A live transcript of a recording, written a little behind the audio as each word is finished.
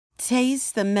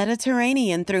Taste the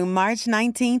Mediterranean through March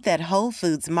 19th at Whole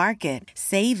Foods Market.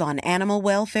 Save on animal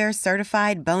welfare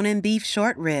certified bone and beef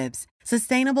short ribs,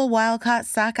 sustainable wild-caught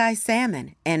sockeye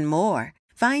salmon, and more.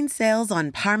 Find sales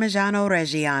on Parmigiano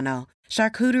Reggiano,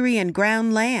 charcuterie and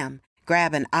ground lamb.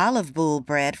 Grab an olive boule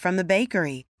bread from the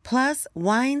bakery. Plus,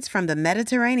 wines from the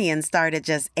Mediterranean start at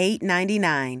just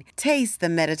 $8.99. Taste the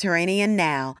Mediterranean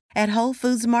now at Whole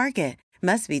Foods Market.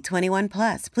 Must be 21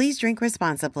 plus. Please drink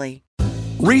responsibly.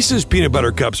 Reese's peanut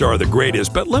butter cups are the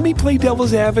greatest, but let me play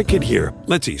devil's advocate here.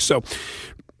 Let's see. So,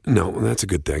 no, that's a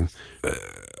good thing.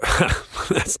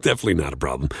 That's definitely not a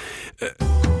problem.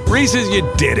 Reese's,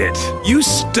 you did it. You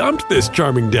stumped this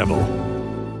charming devil.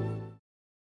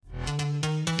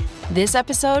 This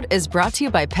episode is brought to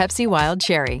you by Pepsi Wild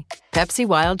Cherry. Pepsi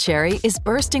Wild Cherry is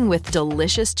bursting with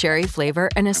delicious cherry flavor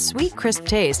and a sweet, crisp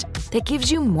taste that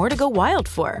gives you more to go wild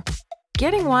for.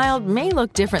 Getting wild may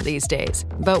look different these days,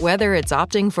 but whether it's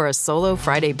opting for a solo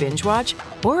Friday binge watch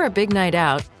or a big night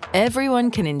out,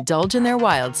 everyone can indulge in their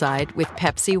wild side with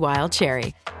Pepsi Wild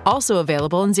Cherry. Also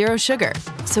available in Zero Sugar.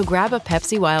 So grab a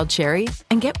Pepsi Wild Cherry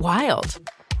and get wild.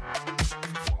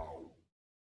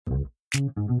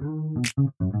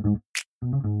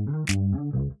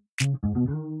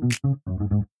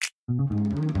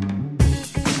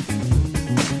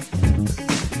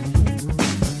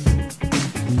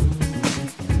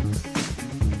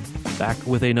 Back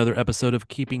with another episode of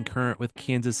Keeping Current with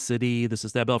Kansas City. This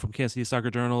is Deb Bell from Kansas City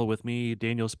Soccer Journal with me,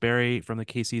 Daniel Sperry from the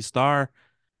KC Star.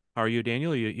 How are you,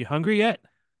 Daniel? You hungry yet?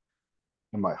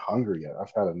 Am I hungry yet?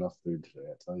 I've had enough food today,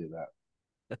 I tell you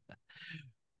that.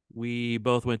 We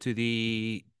both went to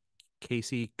the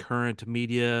KC Current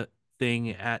Media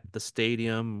thing at the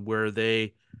stadium where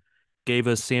they gave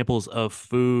us samples of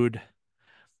food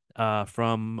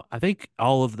from, I think,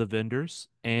 all of the vendors.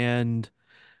 And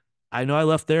I know I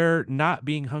left there not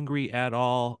being hungry at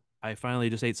all. I finally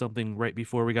just ate something right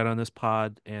before we got on this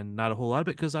pod, and not a whole lot of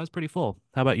it because I was pretty full.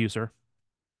 How about you, sir?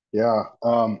 Yeah,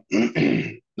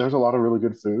 there's a lot of really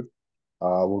good food.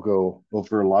 We'll go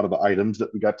over a lot of the items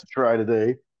that we got to try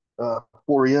today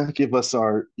for you. Give us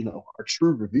our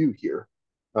true review here.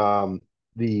 Um,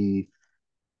 the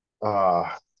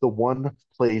the one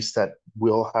place that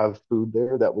will have food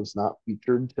there that was not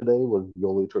featured today was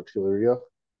Yoli Tortilleria.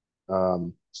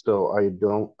 So I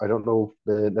don't know.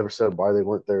 They never said why they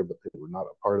weren't there, but they were not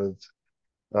a part of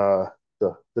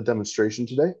the demonstration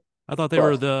today. I thought they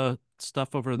were But the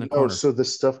stuff over in the no, corner. so the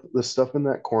stuff in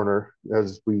that corner,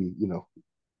 as we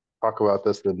talk about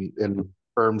this in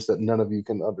terms that none of you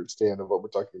can understand of what we're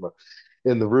talking about.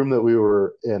 In the room that we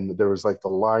were in, there was like the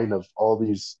line of all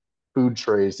these food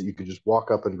trays that you could just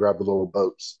walk up and grab the little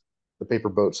boats, the paper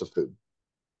boats of food,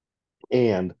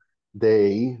 and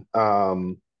they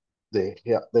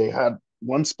they had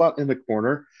one spot in the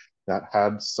corner that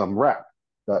had some wrap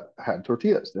that had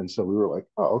tortillas, and so we were like,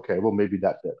 oh, okay, well maybe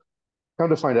that's it. Come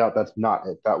to find out, that's not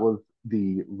it. That was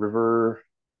the River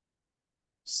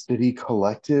City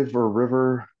Collective or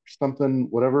River something,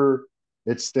 whatever.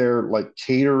 It's their like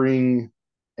catering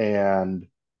and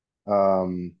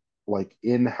like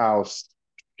in-house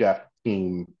chef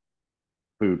team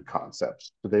food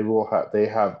concepts. So they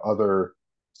have other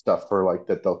stuff for like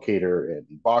that they'll cater in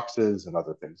boxes and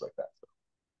other things like that.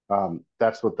 So,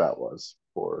 that's what that was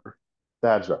for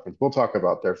Thad's reference. We'll talk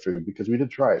about their food because we did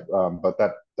try it, but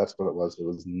that's what it was. It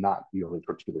was not the only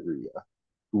tortilleria.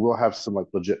 We will have some like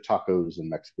legit tacos and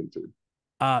Mexican food.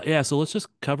 Yeah, so let's just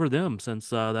cover them since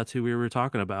that's who we were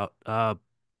talking about. I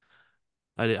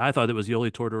thought it was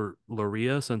Yoli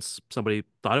Tortilleria since somebody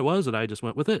thought it was, and I just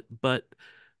went with it. But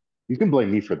You can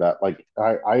blame me for that. Like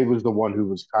I was the one who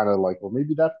was kind of like, well,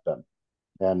 maybe that's them,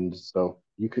 and so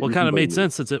you could well, it you kind can of blame made me.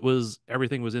 sense since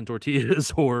everything was in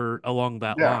tortillas or along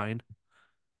that Yeah, line.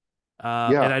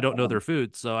 And yeah. I don't know their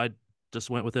food, so I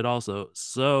just went with it also.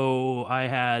 So I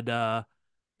had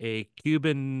a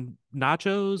Cuban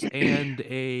nachos and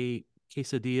a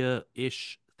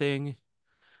quesadilla-ish thing.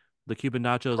 The Cuban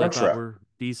nachos I Crunch thought wrap. were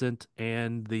decent,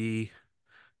 and the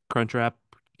Crunchwrap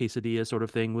quesadilla sort of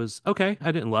thing was okay.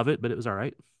 I didn't love it, but it was all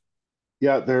right.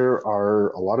 Yeah, there are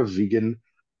a lot of vegan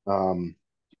um,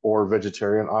 or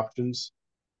vegetarian options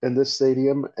in this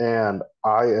stadium, and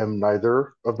I am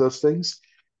neither of those things.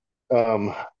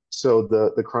 Um, so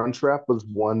the crunch wrap was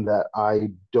one that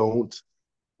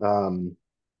um,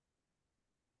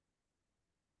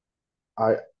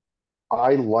 I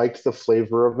I liked the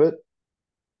flavor of it.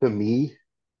 To me,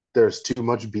 there's too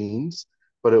much beans,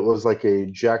 but it was like a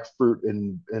jackfruit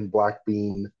and black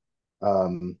bean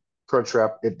um, crunch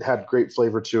wrap. It had great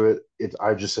flavor to it.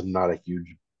 I just am not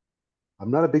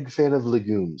a big fan of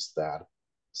legumes, Thad.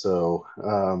 So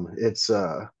it's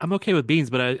I'm okay with beans,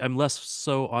 but I'm less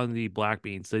so on the black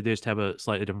beans. They just have a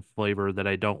slightly different flavor that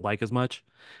I don't like as much.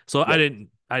 So yep,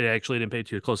 I actually didn't pay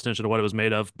too close attention to what it was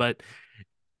made of, but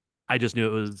I just knew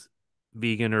it was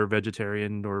vegan or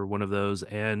vegetarian or one of those,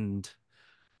 and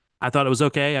I thought it was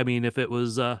okay. I mean, if it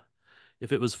was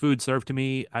food served to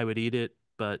me, I would eat it,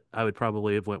 but I would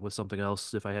probably have went with something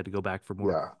else if I had to go back for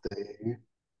more. yeah.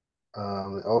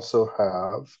 They also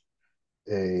have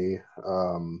a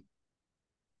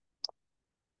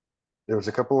there was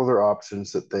a couple other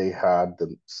options that they had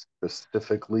them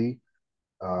specifically.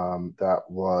 That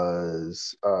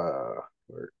was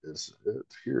where is it?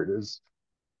 Here it is.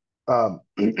 Um,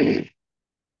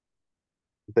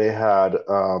 they had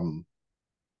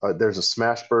there's a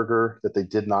smash burger that they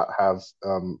did not have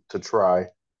to try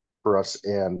for us,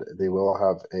 and they will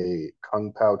have a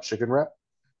kung pao chicken wrap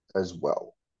as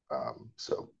well.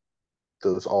 So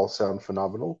those all sound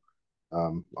phenomenal.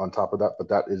 On top of that, but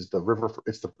that is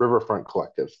it's the Riverfront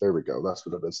Collective. There we go. That's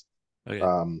what it is. Okay.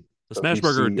 Um, The so if smash you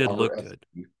burger see did our look good.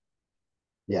 FB,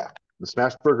 yeah, the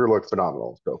smash burger looked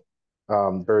phenomenal. So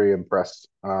very impressed.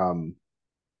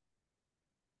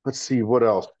 Let's see what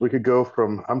else we could go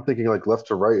from. I'm thinking like left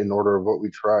to right in order of what we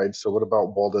tried. So what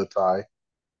about Waldo Thai?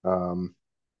 Um,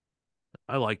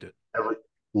 I liked it. every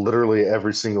literally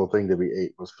every single thing that we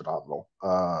ate was phenomenal.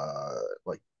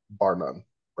 Like bar none,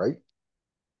 right?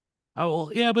 Oh,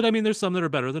 well, yeah, but I mean, there's some that are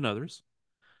better than others.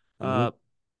 Uh, Hmm.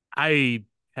 I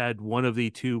had one of the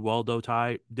two Waldo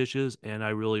Thai dishes, and I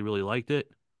really, really liked it.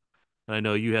 And I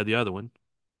know you had the other one.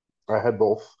 I had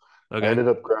both. I Okay. ended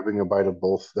up grabbing a bite of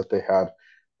both that they had.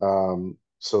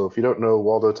 So if you don't know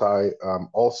Waldo Thai,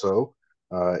 also,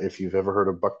 if you've ever heard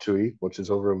of Buck Tui, which is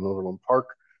over in Overland Park,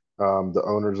 the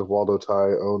owners of Waldo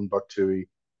Thai own Buck Tui.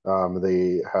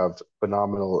 They have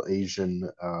phenomenal Asian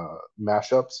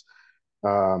mashups.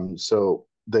 So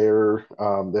they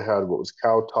had what was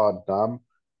Cow Tod Nam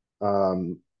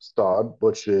Stod,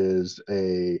 which is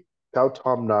a Cow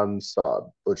Tom Nan Stod,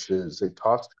 which is a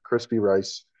tossed crispy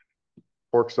rice,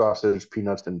 pork sausage,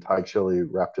 peanuts, and Thai chili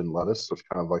wrapped in lettuce. So it's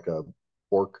kind of like a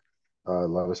pork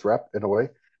lettuce wrap in a way.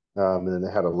 And then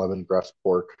they had a lemongrass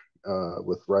pork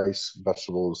with rice,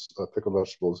 vegetables, pickled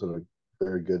vegetables, and a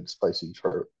very good spicy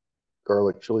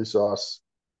garlic chili sauce.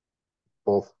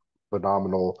 Both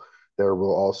phenomenal. There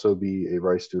will also be a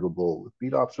rice noodle bowl with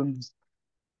meat options,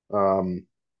 um,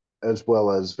 as well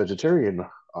as vegetarian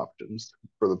options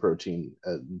for the protein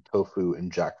and tofu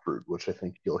and jackfruit, which I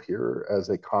think you'll hear as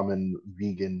a common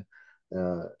vegan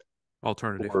uh,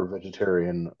 Alternative. or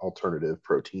vegetarian alternative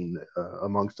protein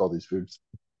amongst all these foods.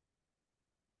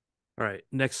 All right.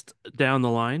 Next down the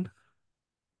line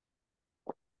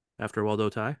after Waldo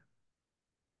Thai.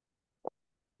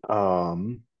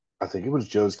 Um, I think it was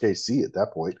Joe's KC at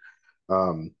that point.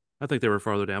 Um, I think they were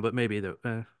farther down, but maybe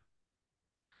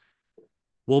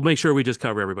we'll make sure we just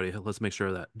cover everybody. Let's make sure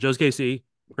of that. Joe's KC,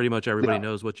 pretty much everybody yeah,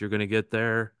 knows what you're going to get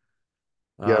there.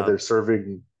 yeah, Uh, they're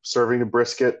serving the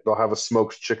brisket. They'll have a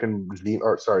smoked chicken Z,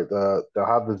 or sorry, they'll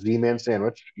have the Z Man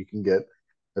sandwich you can get,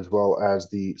 as well as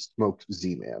the smoked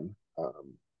Z Man,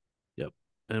 yep.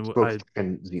 And smoked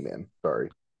chicken Z Man. Sorry,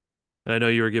 I know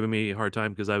you were giving me a hard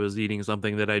time because I was eating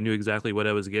something that I knew exactly what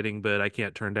I was getting, but I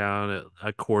can't turn down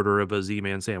a quarter of a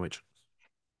Z-Man sandwich.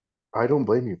 I don't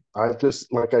blame you. I've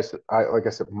just like I said,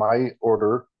 my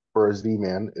order for a Z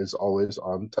Man is always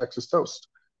on Texas toast,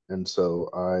 and so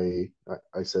I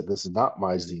said this is not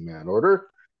my Z Man order.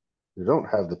 You don't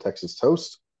have the Texas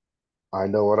toast. I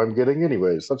know what I'm getting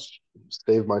anyways. Let's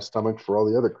save my stomach for all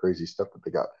the other crazy stuff that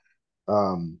they got.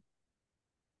 Um,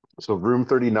 so room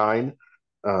 39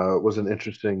 was an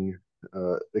interesting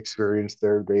experience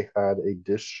there. They had a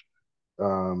dish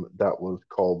that was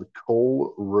called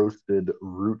coal roasted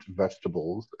root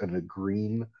vegetables and a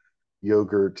green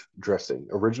yogurt dressing.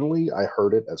 Originally, I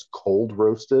heard it as cold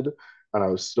roasted, and I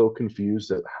was still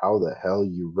confused at how the hell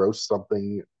you roast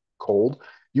something cold.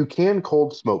 You can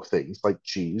cold smoke things like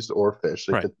cheese or fish.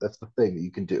 Like Right. that's the thing that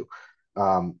you can do.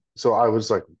 So I was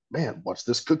like, man, what's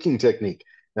this cooking technique?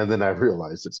 And then I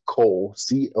realized it's coal,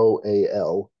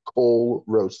 coal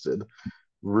roasted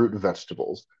root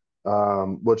vegetables,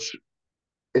 which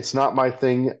it's not my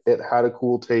thing. It had a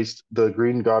cool taste. The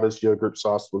Green Goddess yogurt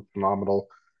sauce was phenomenal.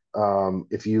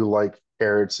 If you like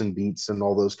carrots and beets and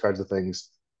all those kinds of things,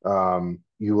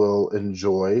 you will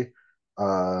enjoy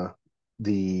uh,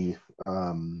 the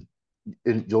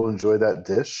you'll enjoy that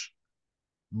dish.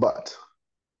 But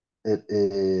it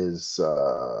is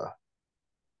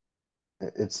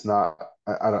it's not.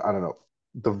 I don't know.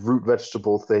 The root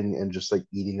vegetable thing and just like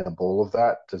eating a bowl of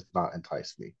that does not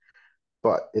entice me,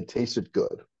 but it tasted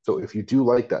good. So if you do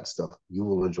like that stuff, you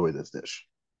will enjoy this dish.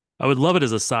 I would love it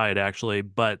as a side actually,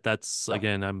 but that's Yeah.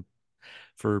 again, I'm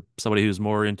for somebody who's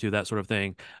more into that sort of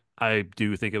thing. I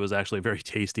do think it was actually very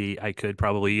tasty. I could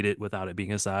probably eat it without it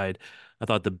being a side. I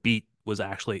thought the beet was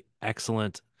actually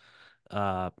excellent.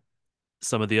 Uh,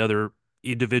 some of the other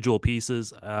individual pieces,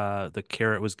 the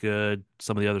carrot was good.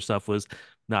 Some of the other stuff was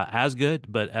not as good,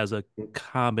 but as a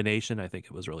combination, I think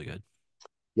it was really good.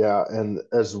 Yeah, and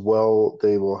as well,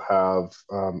 they will have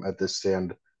at this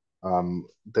stand.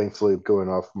 Thankfully, going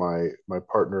off my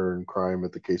partner in crime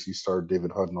at the KC Star,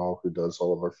 David Hudnall, who does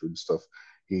all of our food stuff.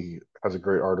 He has a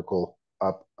great article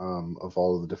up of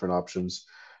all of the different options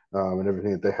and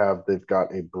everything that they have. They've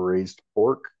got a braised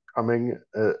pork coming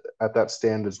at that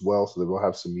stand as well, so they will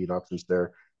have some meat options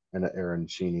there and an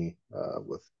arancini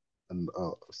with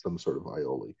some sort of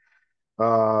aioli.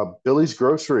 Billy's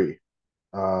Grocery.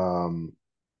 Um,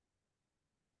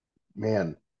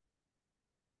 Man,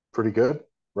 pretty good,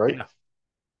 right? Yeah.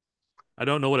 I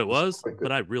don't know what it It's was, quite but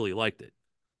good. I really liked it.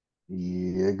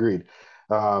 Yeah, agreed.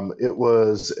 It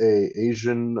was a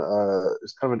Asian,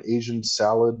 it's kind of an Asian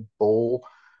salad bowl.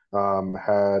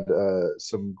 Had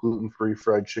some gluten-free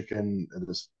fried chicken and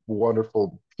this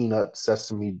wonderful peanut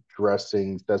sesame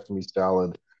dressing, sesame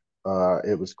salad.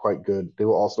 It was quite good. They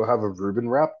will also have a Reuben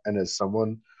wrap, and as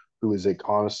someone who is a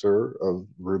connoisseur of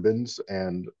Reubens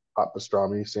and hot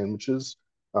pastrami sandwiches,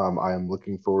 I am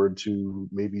looking forward to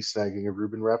maybe snagging a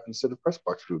Reuben wrap instead of press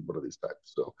box food one of these times.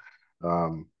 So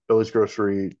Billy's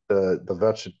Grocery,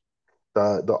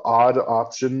 the odd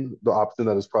option, the option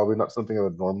that is probably not something I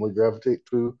would normally gravitate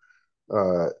to,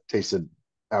 tasted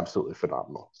absolutely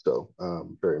phenomenal. So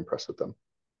very impressed with them.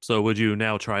 So would you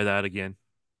now try that again?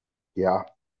 Yeah,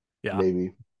 Yeah,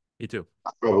 maybe. me too.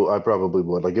 I probably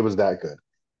would. Like it was that good.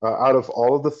 Out of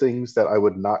all of the things that I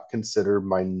would not consider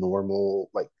my normal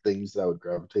like things that I would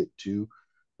gravitate to,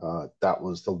 that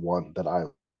was the one that I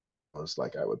was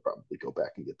like I would probably go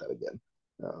back and get that again,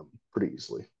 pretty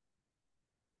easily.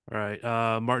 All right.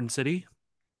 Martin City.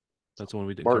 That's the one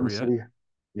we didn't Martin cover yet. City.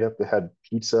 Yep, they had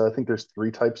pizza. I think there's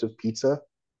three types of pizza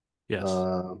Yes.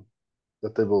 um,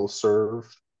 that they will serve.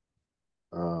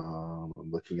 I'm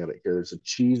looking at it here. There's a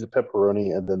cheese, a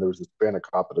pepperoni, and then there was a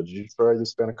spanakopita. Did you try the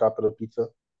spanakopita pizza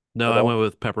No, at I went all?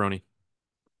 with pepperoni.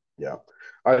 Yeah,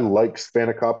 I like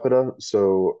spanakopita,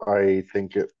 so I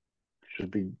think it should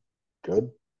be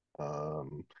good.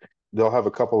 Um, they'll have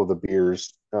a couple of the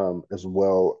beers as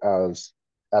well as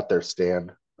at their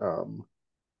stand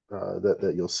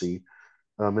that you'll see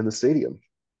in the stadium.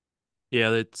 Yeah,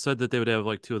 they said that they would have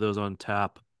like two of those on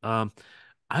tap.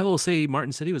 I will say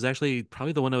Martin City was actually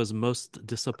probably the one I was most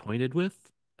disappointed with.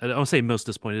 I don't say most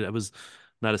disappointed. I was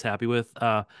not as happy with.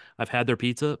 I've had their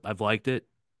pizza. I've liked it.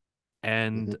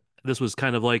 And Mhm. this was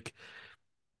kind of like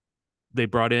they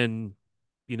brought in,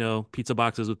 pizza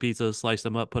boxes with pizza, sliced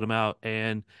them up, put them out.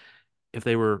 And if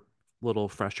they were a little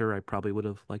fresher, I probably would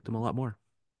have liked them a lot more.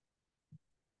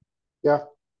 Yeah,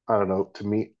 I don't know. To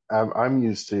me, I'm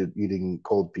used to eating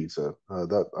cold pizza.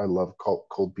 That I love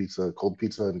cold pizza. Cold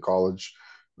pizza in college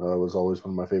was always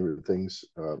one of my favorite things.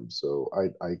 So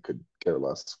I could care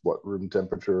less what room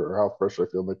temperature or how fresh I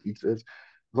feel my pizza is,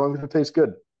 as long as it tastes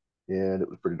good. And it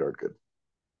was pretty darn good.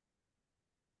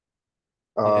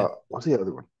 Yeah. What's the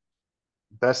other one?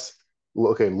 Best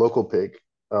okay, local pig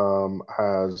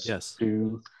has Yes.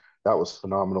 two. That was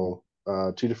phenomenal.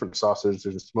 Two different sausages.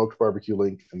 There's a smoked barbecue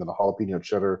link and then a jalapeno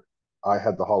cheddar. I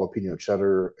had the jalapeno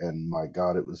cheddar, and my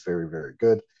God, it was very, very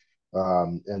good.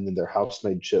 And then their house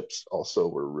made chips also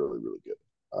were really, really good.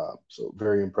 So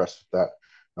very impressed with that.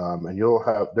 And you'll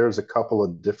have there's a couple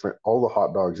of different all the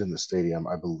hot dogs in the stadium,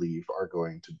 I believe, are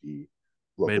going to be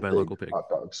Made local by pig local pig. hot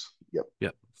dogs. Yep.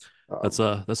 Yep. That's Um,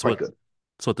 uh that's Quite what good.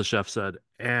 that's what the chef said.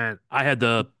 And I had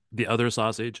the other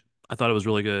sausage. I thought it was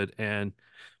really good. And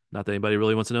not that anybody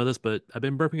really wants to know this, but I've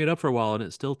been burping it up for a while and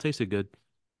it still tasted good.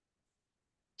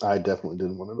 I definitely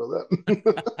didn't want to know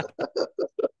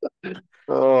that.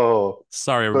 Oh,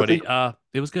 Sorry, but I think everybody.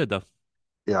 It was good though.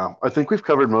 yeah, I think we've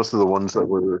covered most of the ones that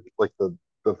were like the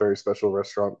very special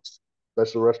restaurants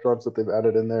that they've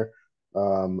added in there.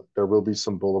 There will be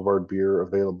some Boulevard beer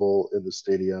available in the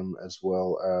stadium as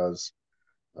well as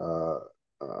uh,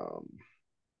 um,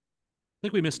 I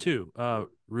think we missed two.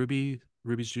 Ruby's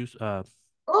juice,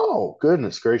 oh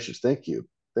goodness gracious, thank you.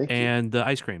 and the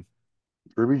ice cream.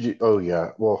 Ruby G. Oh yeah,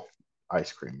 well,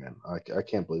 ice cream, man. I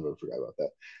can't believe I forgot about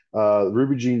that.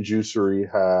 Ruby Jean Juicery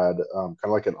had kind of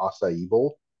like an acai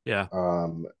bowl. Yeah.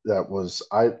 That was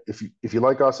I if you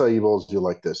like acai bowls, you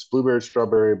like this blueberry,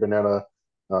 strawberry, banana,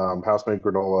 house made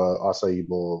granola acai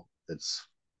bowl. It's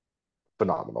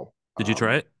phenomenal. Did you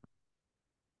try it?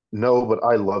 No, but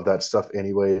I love that stuff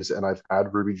anyways, and I've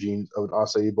had Ruby Jeans, an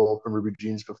acai bowl from Ruby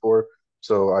Jeans before,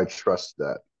 so I trust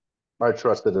that. I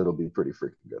trust that it'll be pretty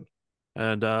freaking good.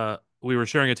 And we were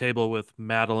sharing a table with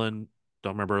Madeline,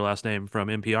 don't remember her last name, from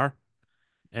NPR,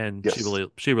 and Yes.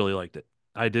 she really liked it.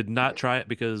 I did not try it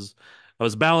because I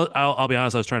was balance. I'll be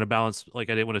honest, I was trying to balance. Like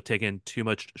I didn't want to take in too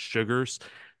much sugars,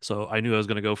 so I knew I was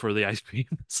going to go for the ice cream.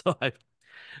 So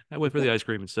I went for the ice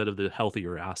cream instead of the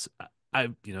healthier ass.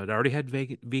 I'd already had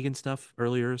vegan stuff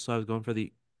earlier, so I was going for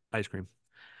the ice cream.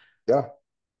 Yeah.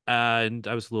 And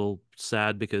I was a little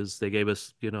sad because they gave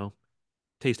us,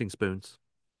 tasting spoons.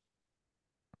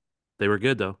 They were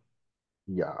good though.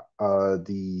 Yeah.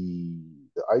 The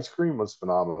ice cream was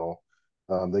phenomenal.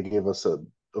 They gave us a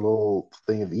little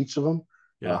thing of each of them.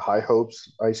 Yeah. High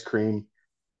Hopes ice cream.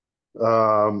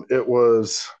 It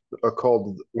was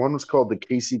called one was called the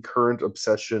Casey Current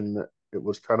Obsession. It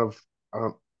was kind of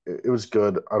it was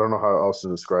good. I don't know how else to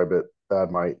describe it.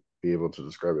 Thad might be able to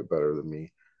describe it better than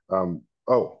me.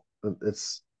 Oh,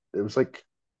 it was like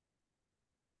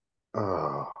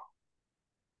uh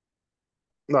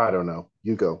no, I don't know.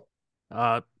 You go.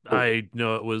 I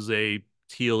know it was a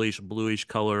tealish, bluish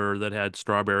color that had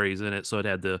strawberries in it, so it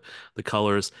had the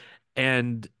colors.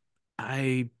 And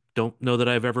I don't know that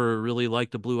I've ever really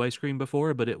liked a blue ice cream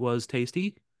before, but it was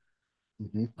tasty.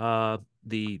 Mhm. Uh,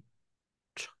 the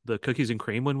the cookies and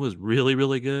cream one was really,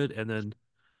 really good. And then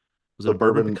was it The a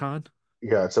bourbon bourbon, pecan?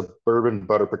 yeah, it's a bourbon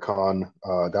butter pecan.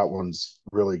 That one was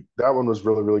really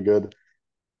really good.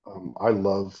 I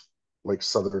love like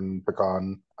Southern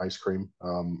pecan ice cream,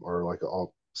 or like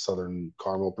all Southern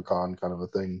caramel pecan kind of a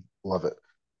thing. Love it.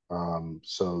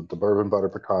 So the bourbon butter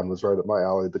pecan was right up my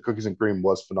alley. The cookies and cream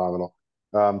was phenomenal.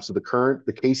 So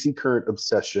the Casey Current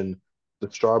Obsession, the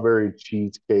strawberry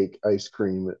cheesecake ice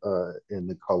cream, in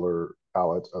the color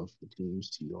palette of the team's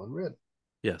teal and red.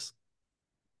 Yes.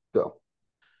 So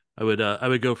I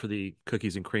would go for the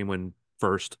cookies and cream one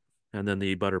first, and then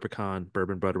the butter pecan,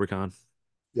 bourbon butter pecan.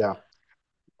 yeah.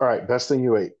 All right. Best thing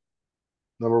you ate.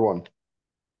 Number one.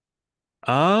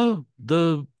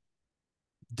 The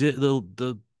di-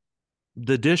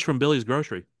 the dish from Billy's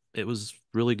Grocery. It was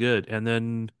really good. And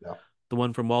then Yeah. the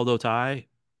one from Waldo Thai.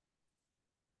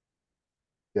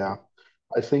 Yeah.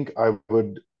 I think I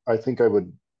would. I think I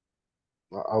would.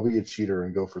 I'll be a cheater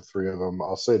and go for three of them.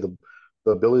 I'll say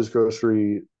the Billy's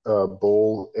Grocery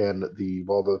bowl and the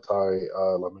Waldo Thai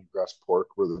lemongrass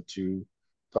pork were the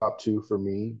top two for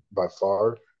me by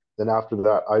far. Then after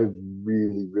that, I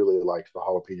really really liked the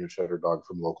jalapeno cheddar dog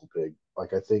from Local Pig.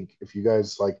 Like I think if you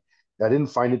guys like, I didn't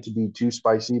find it to be too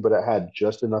spicy, but it had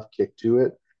just enough kick to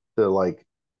it to like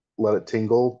let it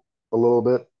tingle a little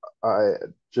bit. I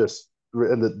just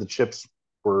and the chips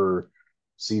were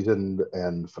seasoned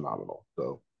and phenomenal.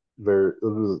 So very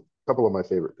a couple of my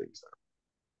favorite things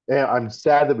there. And I'm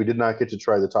sad that we did not get to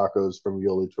try the tacos from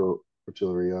Yoli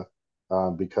Tortilleria,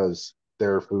 because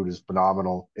their food is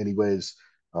phenomenal anyways.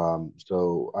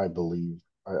 So I believe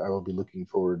I will be looking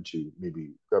forward to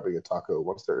maybe grabbing a taco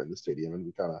once they're in the stadium and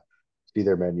we kind of see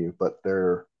their menu, but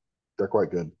they're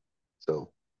quite good.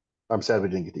 So I'm sad we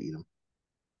didn't get to eat them.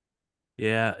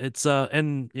 Yeah, it's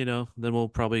and then we'll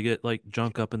probably get like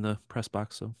junk up in the press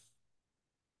box, so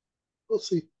We'll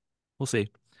see. we'll see.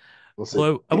 We'll see.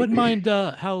 Although I wouldn't mind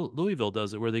how Louisville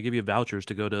does it, where they give you vouchers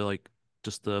to go to like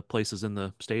just the places in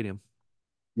the stadium.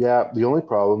 Yeah, the only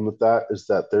problem with that is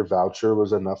that their voucher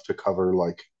was enough to cover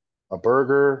like a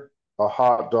burger, a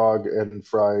hot dog and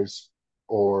fries,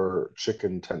 or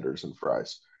chicken tenders and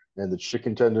fries. And the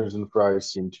chicken tenders and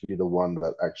fries seem to be the one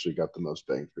that actually got the most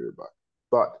bang for your buck.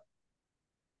 But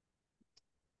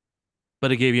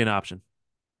But it gave you an option.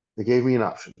 they gave me an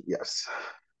option. Yes.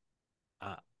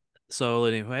 Uh, so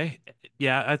anyway,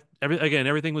 yeah,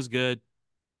 everything was good.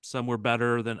 Some were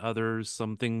better than others.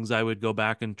 Some things I would go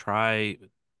back and try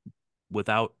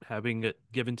without having it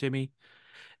given to me.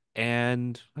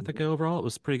 And I think Mhm. overall it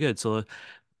was pretty good. So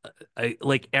I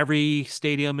like every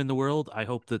stadium in the world. I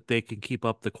hope that they can keep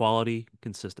up the quality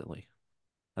consistently,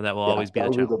 and that will Yeah, always be that a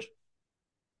would be the challenge.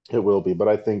 it will be, but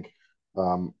I think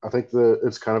that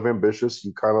it's kind of ambitious.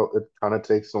 It kind of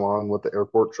takes along what the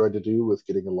airport tried to do with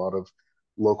getting a lot of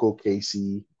local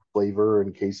KC flavor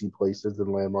and KC places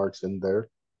and landmarks in there.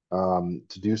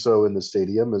 To do so in the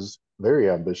stadium is very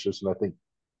ambitious, and I think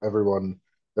everyone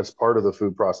that's part of the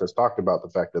food process talked about the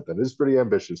fact that that is pretty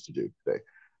ambitious to do today.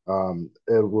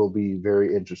 It will be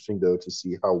very interesting though to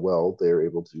see how well they're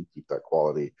able to keep that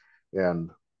quality, and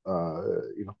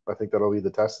I think that'll be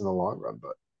the test in the long run.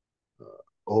 But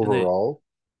And overall,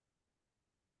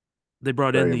 they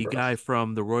brought in very the guy impressed.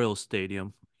 from the Royals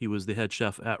Stadium. He was the head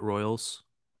chef at Royals.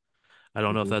 I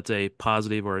don't know if Hmm. that's a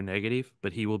positive or a negative,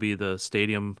 but he will be the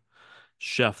stadium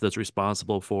chef that's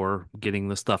responsible for getting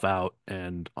the stuff out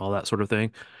and all that sort of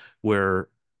thing. Where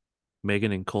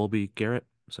Megan and Colby Garrett,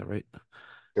 is that right? Uh,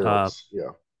 Carrots, yeah.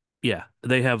 yeah,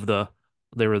 they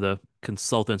were the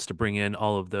consultants to bring in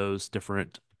all of those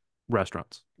different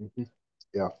restaurants. Hmm.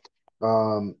 Yeah.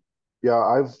 Um,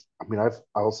 yeah,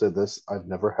 I'll say this, I've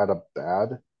never had a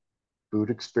bad food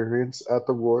experience at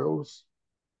the Royals.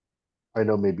 I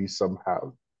know maybe some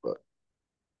have, but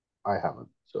I haven't.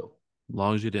 So As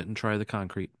long as you didn't try the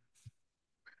concrete.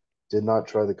 did not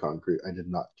try the concrete. I did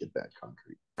not get that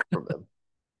concrete from them.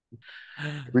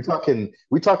 We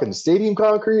talking stadium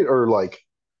concrete or like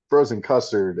frozen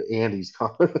custard, Andy's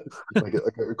like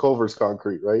a Culver's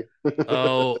concrete, right?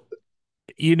 Oh,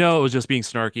 you know it was just being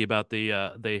snarky about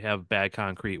the they have bad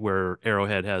concrete where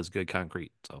Arrowhead has good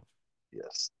concrete. So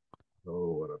Yes.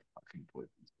 Oh, what a fucking point.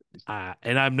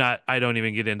 and I don't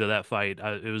even get into that fight.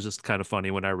 It was just kind of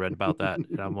funny when I read about that,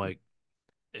 and I'm like,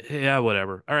 yeah,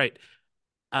 whatever. All right.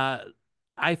 Uh,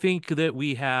 I think that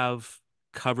we have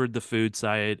covered the food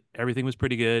side. Everything was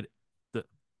pretty good. The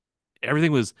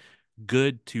Everything was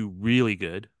good to really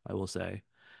good, I will say.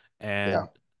 Yeah. And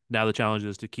now the challenge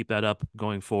is to keep that up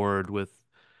going forward with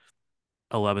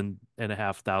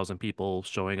 11,500 people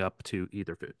showing up to eat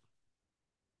their food.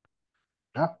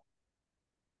 Yeah.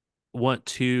 Want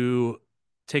to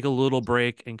take a little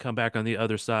break and come back on the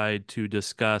other side to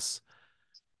discuss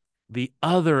the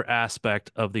other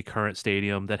aspect of the current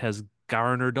stadium that has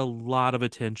garnered a lot of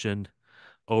attention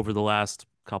over the last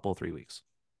couple, 3 weeks.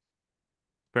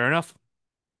 Fair enough.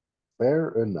 Fair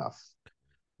enough.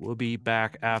 We'll be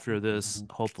back after this,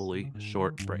 hopefully,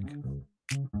 short break.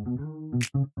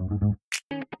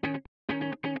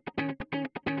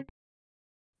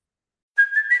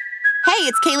 Hey,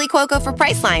 it's Kaylee Cuoco for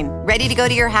Priceline. Ready to go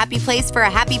to your happy place for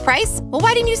a happy price? Well,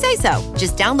 why didn't you say so?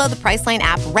 Just download the Priceline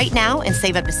app right now and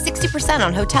save up to 60%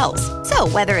 on hotels. So,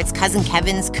 whether it's Cousin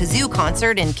Kevin's Kazoo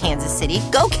concert in Kansas City,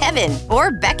 go Kevin,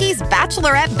 or Becky's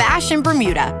Bachelorette Bash in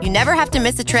Bermuda, you never have to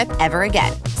miss a trip ever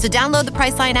again. So, download the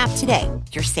Priceline app today.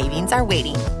 Your savings are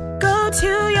waiting. Go to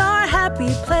your happy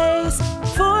place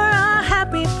for a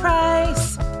happy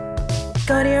price.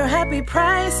 Go to your happy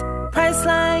price,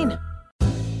 Priceline.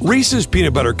 Reese's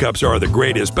peanut butter cups are the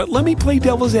greatest, but let me play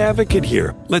devil's advocate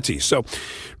here. Let's see. So,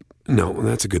 no,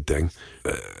 that's a good thing.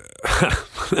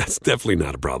 That's definitely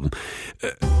not a problem.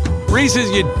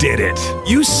 Reese's, you did it.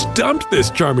 You stumped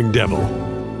this charming devil.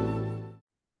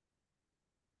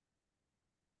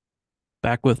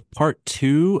 Back with part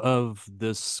two of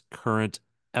this current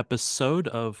episode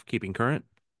of Keeping Current.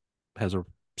 Has a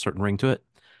certain ring to it.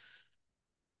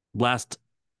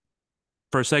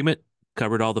 First segment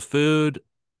covered all the food,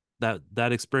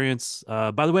 that experience.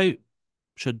 By the way,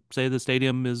 should say the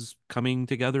stadium is coming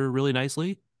together really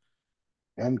nicely.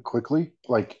 And quickly,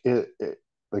 like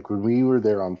when we were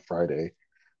there on Friday,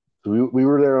 so we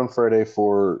were there on Friday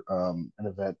for an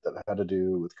event that had to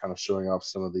do with kind of showing off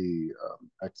some of the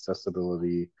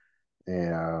accessibility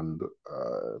and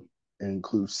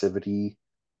inclusivity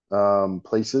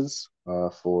places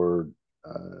for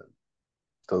uh,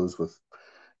 those with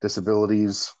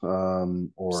disabilities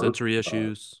or Sensory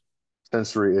issues.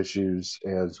 sensory issues,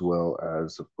 as well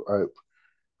as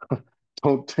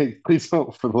don't take, please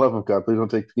don't, for the love of God, please don't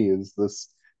take me as this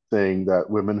saying that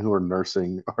women who are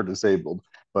nursing are disabled.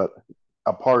 But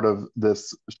a part of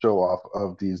this show off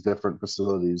of these different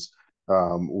facilities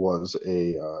was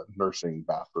a nursing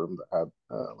bathroom that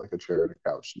had like a chair and a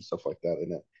couch and stuff like that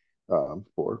in it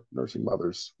for nursing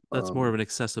mothers. That's more of an So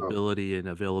accessibility and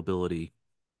availability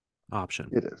option.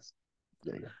 it is.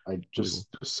 Yeah, yeah. I We will. just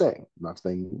saying, not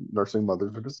saying nursing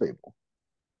mothers are disabled.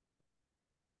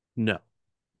 No.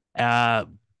 Uh,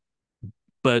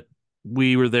 but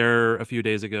we were there a few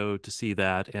days ago to see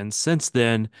that. And since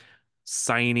then,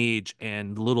 signage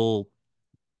and little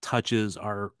touches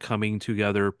are coming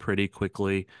together pretty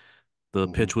quickly. The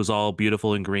Hmm. pitch was all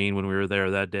beautiful and green when we were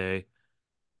there that day.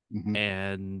 Hmm.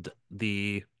 And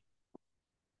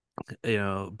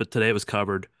but today it was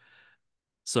covered.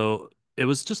 So it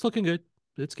was just looking good.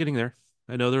 It's getting there.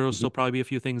 I know there will Hmm. still probably be a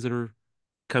few things that are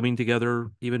coming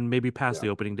together, even maybe past Yeah. the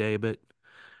opening day, but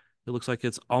it looks like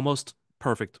it's almost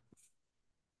perfect.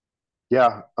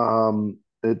 Yeah.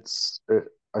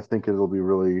 I think it'll be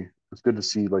really, it's good to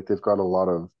see like they've got a lot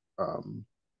of, um,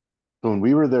 when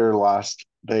we were there last,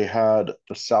 they had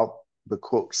the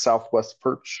quote, Southwest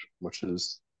Perch, which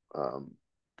is um,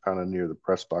 kind of near the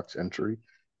press box entry.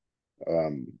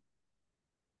 Um,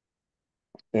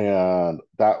 and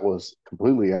that was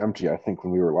completely empty, I think,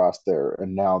 when we were last there.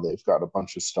 And now they've got a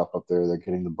bunch of stuff up there. They're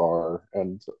getting the bar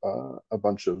and a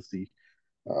bunch of the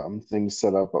things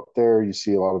set up there. You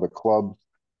see a lot of the clubs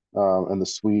and the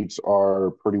suites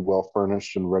are pretty well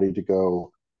furnished and ready to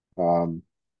go. Um,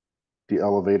 the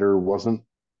elevator wasn't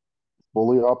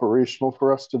fully operational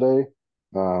for us today,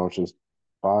 which is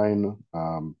fine,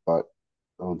 but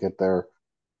I'll get there.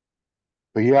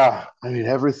 But yeah, I mean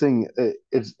everything.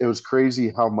 It was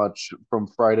crazy how much from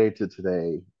Friday to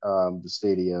today, the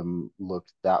stadium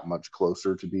looked that much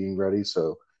closer to being ready.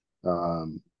 So,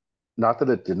 um, not that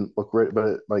it didn't look ready,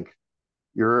 but like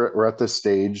we're at this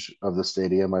stage of the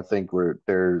stadium. I think where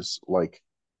there's like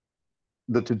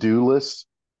the to-do list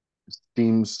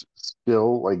seems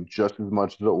still like just as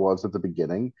much as it was at the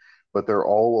beginning, but they're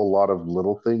all a lot of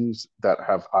little things that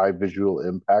have high visual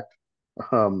impact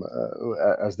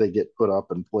as they get put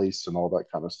up and placed and all that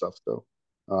kind of stuff. So,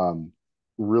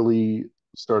 really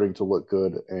starting to look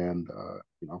good, and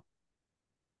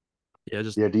Yeah,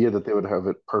 just the idea that they would have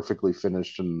it perfectly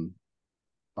finished and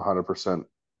 100%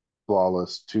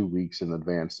 flawless 2 weeks in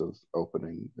advance of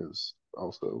opening is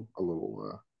also a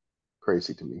little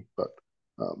crazy to me. But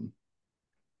um,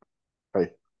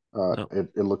 hey, no.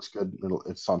 it looks good.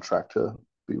 It's on track to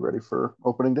be ready for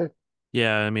opening day.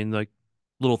 Yeah, I mean, like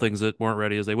little things that weren't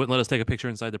ready is they wouldn't let us take a picture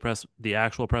inside the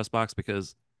actual press box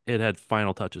because it had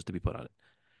final touches to be put on it.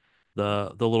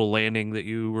 The little landing that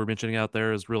you were mentioning out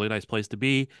there is a really nice place to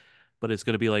be, but it's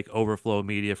going to be like overflow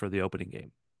media for the opening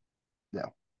game Yeah.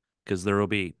 because there will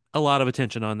be a lot of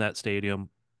attention on that stadium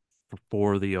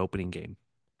for the opening game.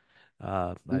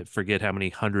 I forget how many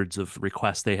hundreds of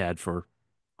requests they had for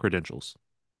credentials.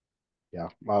 Yeah.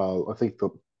 I think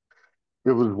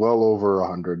it was well over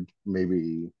 100,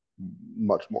 maybe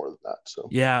much more than that. So,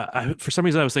 Yeah, for some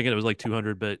reason I was thinking it was like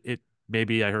 200, but it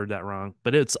maybe I heard that wrong.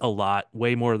 But it's a lot,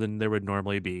 way more than there would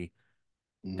normally be,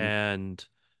 mhm. and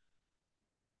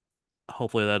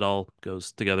hopefully that all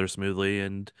goes together smoothly.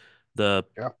 And the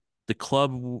Yeah. the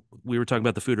club we were talking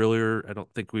about the food earlier. I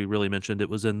don't think we really mentioned it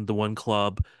was in the one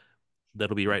club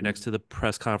that'll be right next Hmm. to the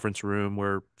press conference room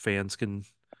where fans can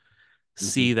Hmm.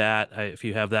 see that if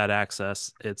you have that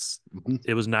access. Hmm.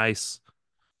 It was nice.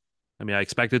 I mean, I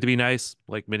expect it to be nice,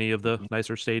 like many of the Hmm.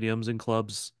 nicer stadiums and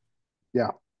clubs.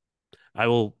 Yeah. I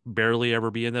will barely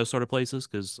ever be in those sort of places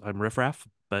because I'm riffraff,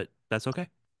 but that's okay.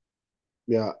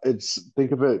 Yeah.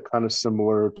 Think of it kind of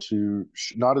similar to,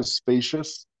 not as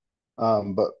spacious,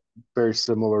 but very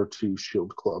similar to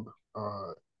Shield Club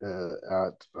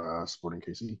at Sporting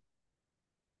KC.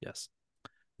 Yes.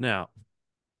 Now,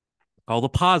 all the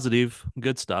positive,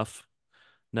 good stuff.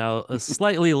 Now, a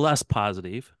slightly less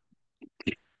positive,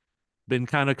 been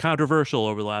kind of controversial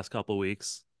over the last couple of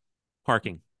weeks.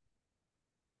 Parking.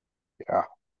 Yeah.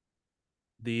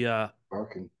 The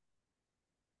Parking.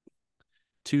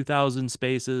 2,000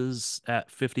 spaces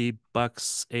at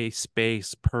 $50 a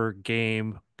space per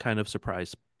game kind of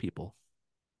surprised people.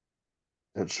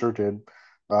 It sure did.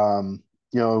 Um,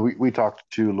 we talked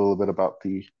to a little bit about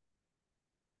the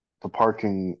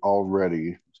parking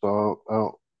already, so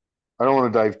I don't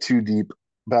want to dive too deep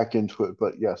back into it,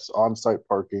 but yes, on-site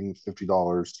parking,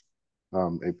 $50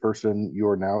 a person. You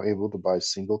are now able to buy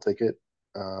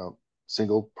uh,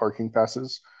 single parking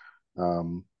passes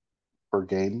um, per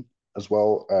game, as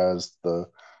well as the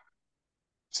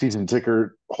season ticket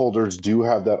holders do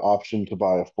have that option to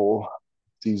buy a full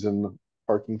season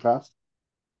parking pass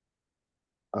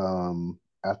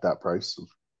at that price of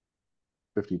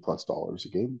 $50+ a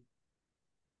game.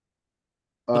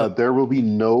 Uh, There will be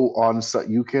no on-site.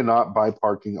 You cannot buy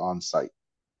parking on site.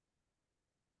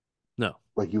 no,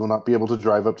 Like you will not be able to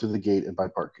drive up to the gate and buy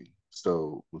parking.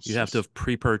 So it's you have to just have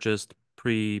pre-purchased,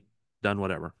 pre-done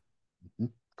whatever.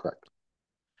 correct.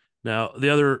 Now,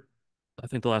 I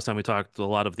think the last time we talked, a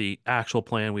lot of the actual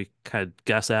plan we kind of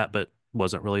guess at, but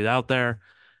wasn't really out there.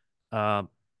 Um,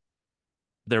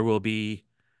 there will be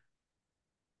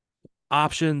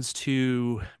options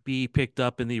to be picked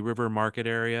up in the River Market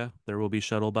area. There will be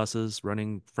shuttle buses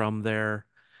running from there.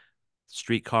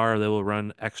 Streetcar, they will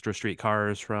run extra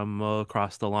streetcars from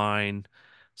across the line.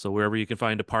 So wherever you can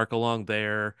find a park along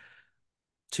there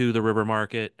to the River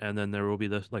Market, and then there will be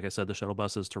like I said, the shuttle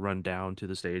buses to run down to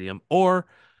the stadium or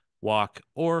walk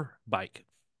or bike.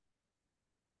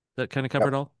 That kind of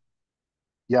covered Yep. all?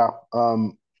 Yeah.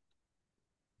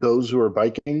 Those who are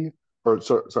biking, or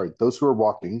sorry, those who are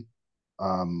walking,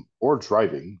 or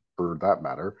driving for that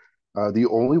matter, the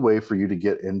only way for you to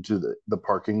get into the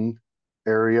parking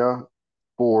area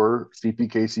for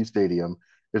CPKC Stadium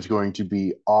is going to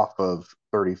be off of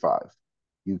 35.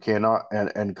 You cannot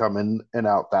and come in and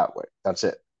out that way. That's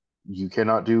it. You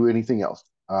cannot do anything else.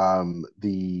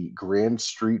 The Grand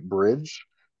Street Bridge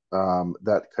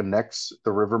that connects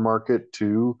the River Market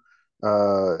to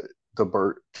the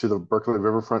Berkeley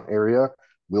Riverfront area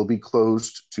will be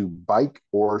closed to bike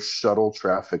or shuttle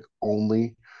traffic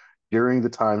only during the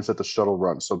times that the shuttle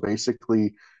runs. So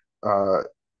basically, uh,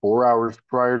 4 hours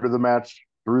prior to the match,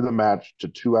 through the match, to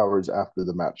 2 hours after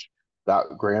the match.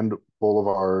 That Grand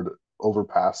Boulevard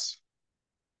overpass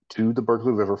to the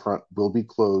Berkeley Riverfront will be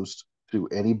closed to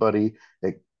anybody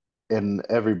and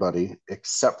everybody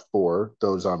except for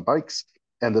those on bikes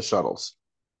and the shuttles.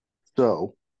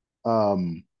 So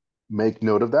make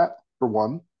note of that for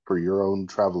one, for your own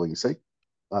traveling sake.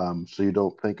 So you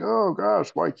don't think, oh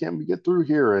gosh, why can't we get through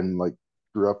here and like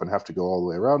screw up and have to go all the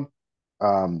way around.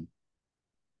 Um,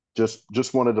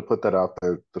 just wanted to put that out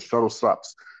there. The shuttle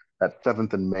stops at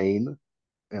 7th and Main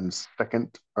and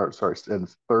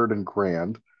Third and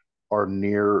Grand are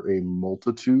near a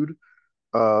multitude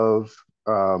of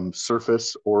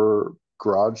surface or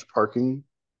garage parking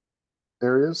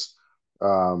areas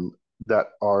that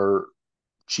are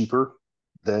cheaper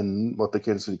than what the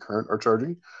Kansas City Current are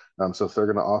charging. So if they're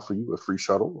going to offer you a free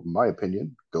shuttle, in my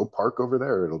opinion, go park over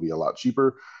there. It'll be a lot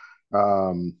cheaper.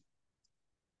 Um,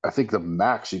 I think the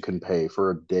max you can pay for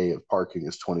a day of parking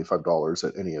is $25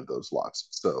 at any of those lots.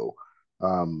 So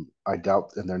I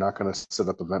doubt, and they're not going to set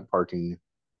up event parking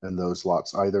in those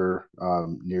lots either.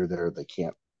 Near there, they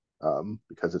can't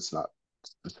because it's not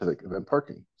specific event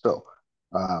parking. So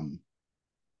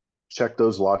check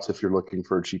those lots if you're looking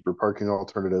for a cheaper parking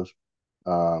alternative,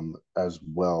 as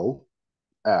well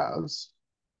as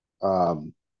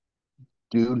um,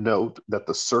 do note that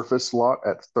the surface lot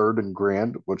at Third and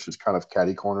Grand, which is kind of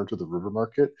catty corner to the River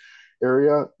Market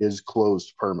area, is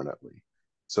closed permanently.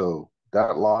 So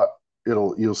that lot,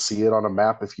 you'll see it on a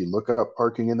map if you look up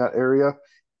parking in that area.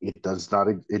 It does not,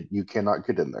 you cannot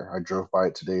get in there. I drove by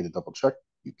it today to double check.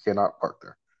 You cannot park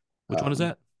there. Which one is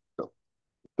that? So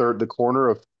the corner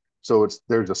of,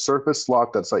 there's a surface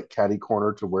lot that's like catty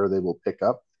corner to where they will pick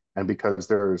up. And because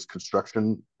there's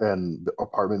construction and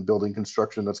apartment building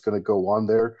construction that's going to go on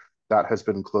there, that has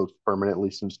been closed permanently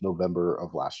since November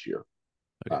of last year.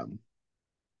 Okay.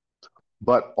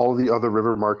 But all the other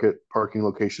River Market parking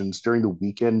locations during the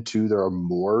weekend too, there are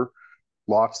more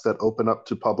lots that open up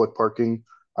to public parking,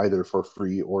 either for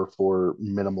free or for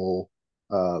minimal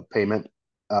payment.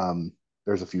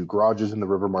 There's a few garages in the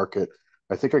River Market.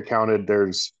 I think I counted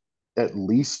there's at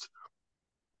least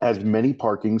as many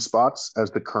parking spots as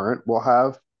the Current will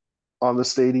have on the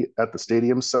stadium at the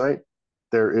stadium site.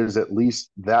 There is at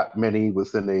least that many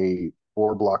within a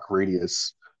 4-block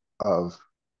radius of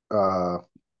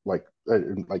like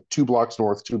 2 blocks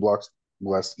north, 2 blocks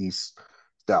west, east,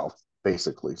 south,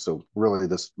 basically. So really,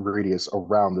 this radius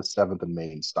around the 7th and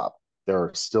Main stop, there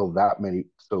are still that many.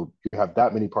 So you have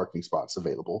that many parking spots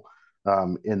available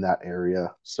in that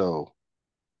area. So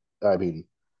I mean,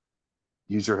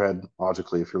 use your head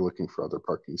logically if you're looking for other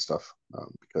parking stuff,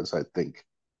 because I think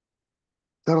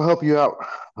that'll help you out.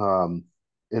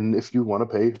 And if you want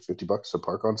to pay $50 to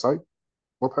park on site,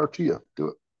 more power to you. Do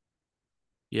it.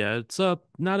 Yeah, it's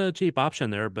not a cheap option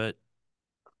there, but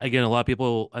again, a lot of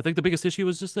people, I think the biggest issue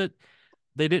was just that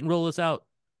they didn't roll this out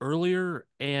earlier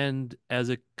and as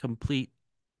a complete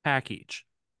package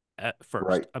at first.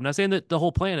 Right. I'm not saying that the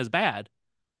whole plan is bad.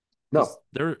 No.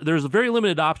 There's very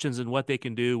limited options in what they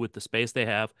can do with the space they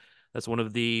have. That's one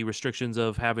of the restrictions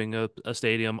of having a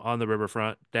stadium on the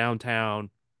riverfront downtown.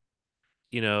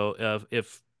 You know,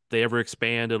 if they ever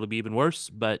expand, it'll be even worse.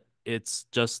 But it's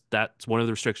just that's one of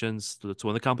the restrictions. That's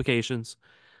one of the complications.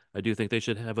 I do think they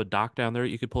should have a dock down there.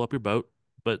 You could pull up your boat,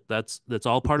 but that's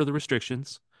all part of the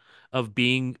restrictions of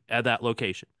being at that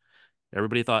location.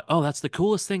 Everybody thought, oh, that's the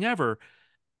coolest thing ever,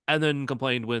 and then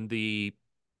complained when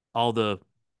all the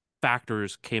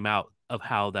factors came out of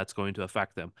how that's going to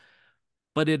affect them.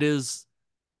 But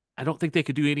I don't think they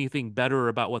could do anything better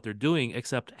about what they're doing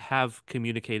except have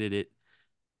communicated it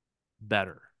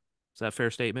better. Is that a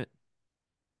fair statement?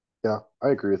 Yeah, I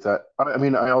agree with that. I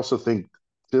mean, I also think,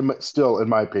 still, in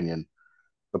my opinion,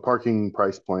 the parking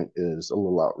price point is a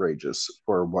little outrageous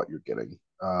for what you're getting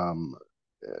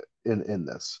in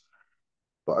this.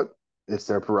 But it's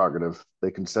their prerogative.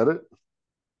 They can set it,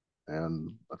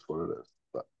 and that's what it is.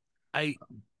 But I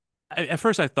at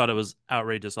first I thought it was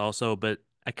outrageous also, but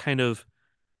I can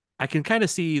kind of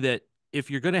see that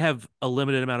if you're going to have a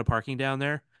limited amount of parking down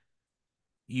there,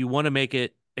 you want to make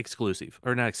it exclusive,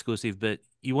 or not exclusive, but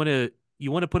you want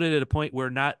to put it at a point where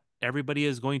not everybody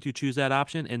is going to choose that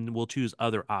option and will choose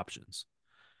other options.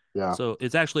 yeah, So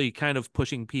it's actually kind of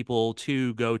pushing people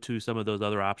to go to some of those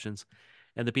other options.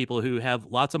 And the people who have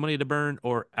lots of money to burn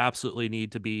or absolutely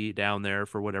need to be down there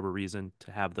for whatever reason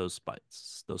to have those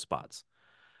spots.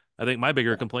 I think my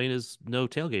bigger complaint is no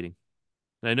tailgating.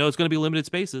 And I know it's going to be limited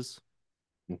spaces,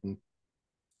 Mm-hmm.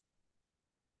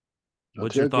 No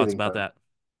What's your thoughts tailgating about time.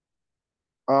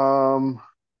 that? Um,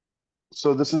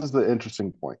 so this is the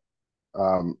interesting point.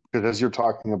 Because as you're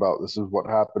talking about, this is what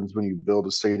happens when you build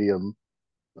a stadium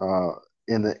uh,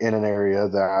 in an area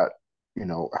that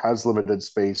has limited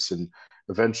space, and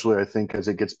eventually, I think as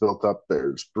it gets built up,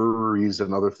 there's breweries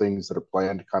and other things that are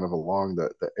planned kind of along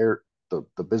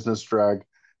the business drag.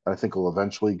 I think will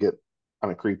eventually get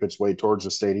kind of creep its way towards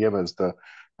the stadium as the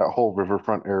that whole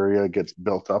riverfront area gets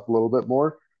built up a little bit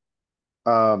more.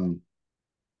 Um,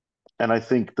 and I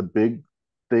think the big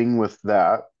thing with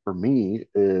that for me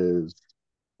is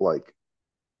like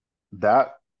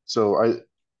that. So I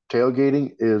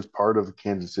tailgating is part of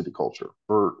Kansas City culture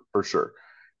for sure.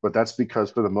 But that's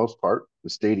because for the most part, the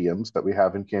stadiums that we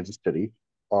have in Kansas City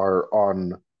are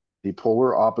on the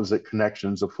polar opposite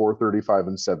connections of 435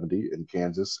 and 70 in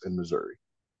Kansas and Missouri.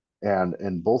 And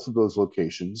in both of those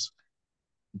locations,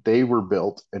 they were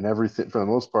built and everything for the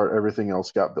most part, everything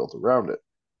else got built around it.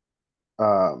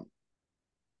 Um,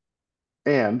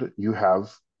 and you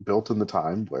have built in the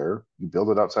time where you build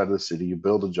it outside of the city, you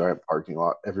build a giant parking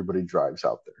lot, everybody drives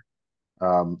out there.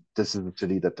 This is a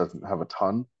city that doesn't have a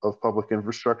ton of public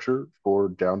infrastructure for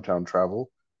downtown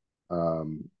travel.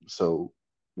 So,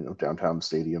 downtown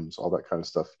stadiums, all that kind of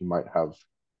stuff, you might have,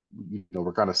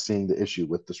 we're kind of seeing the issue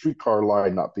with the streetcar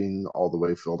line not being all the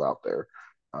way filled out there,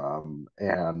 and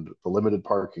the limited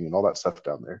parking and all that stuff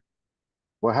down there.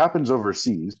 What happens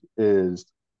overseas is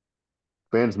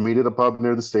fans meet at a pub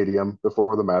near the stadium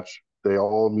before the match. They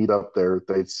all meet up there.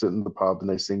 They sit in the pub and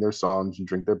they sing their songs and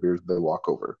drink their beers. They walk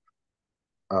over.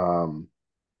 Um,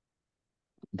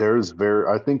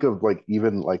 I think of like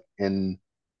even like in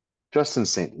just in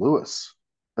St. Louis,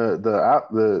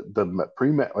 the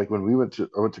pre like when I went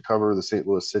to cover the St.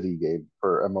 Louis City game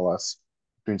for MLS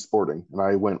between Sporting, and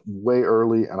I went way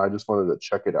early and I just wanted to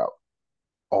check it out.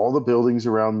 All the buildings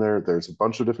around there. There's a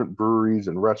bunch of different breweries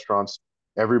and restaurants.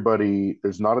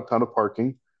 There's not a ton of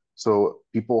parking. So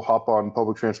people hop on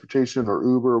public transportation or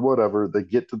Uber or whatever. They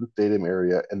get to the stadium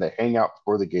area and they hang out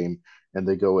before the game and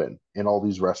they go in all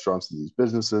these restaurants and these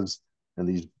businesses and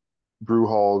these brew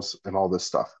halls and all this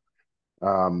stuff.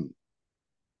 Um,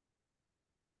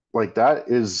 like that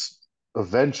is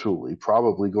eventually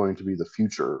probably going to be the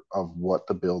future of what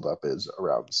the buildup is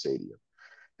around the stadium.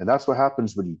 And that's what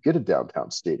happens when you get a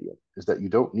downtown stadium is that you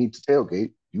don't need to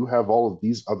tailgate. You have all of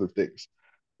these other things.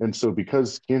 And so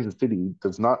because Kansas City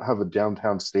does not have a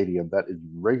downtown stadium that is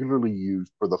regularly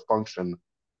used for the function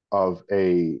of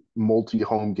a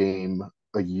multi-home game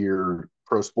a year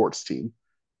pro sports team,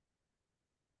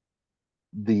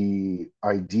 the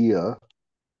idea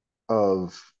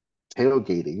of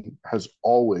tailgating has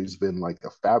always been like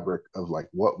the fabric of like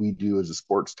what we do as a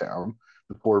sports town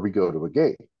before we go to a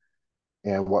game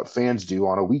and what fans do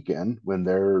on a weekend when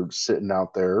they're sitting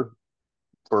out there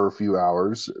for a few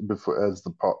hours before as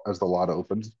the lot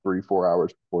opens 3-4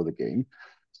 hours before the game,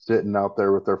 sitting out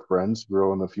there with their friends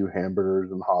grilling a few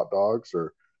hamburgers and hot dogs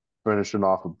or finishing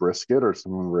off a brisket or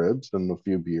some ribs and a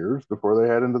few beers before they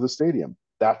head into the stadium.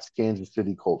 That's Kansas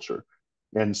City culture.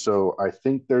 And so I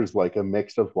think there's like a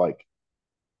mix of like,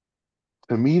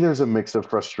 to me there's a mix of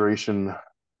frustration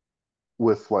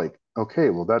with like, okay,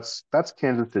 well that's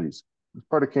Kansas City's, it's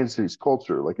part of Kansas City's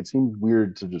culture. Like it seems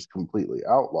weird to just completely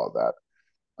outlaw that.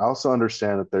 I also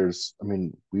understand that I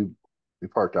mean, we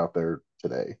parked out there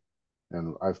today,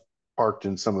 and I've parked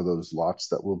in some of those lots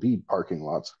that will be parking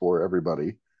lots for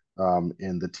everybody,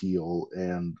 in the teal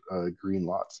and green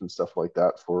lots and stuff like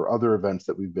that for other events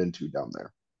that we've been to down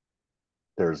there.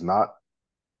 There's not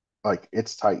like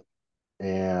it's tight,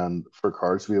 and for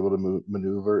cars to be able to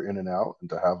maneuver in and out and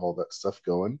to have all that stuff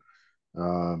going,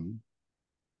 um,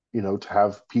 to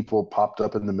have people popped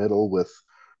up in the middle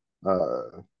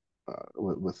uh,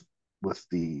 with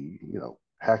the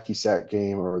hacky sack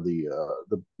game or the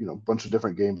bunch of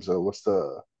different games. What's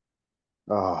the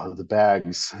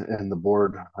bags and the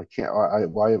board? I can't.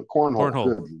 Why cornhole?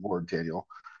 Cornhole. Good Lord, Daniel.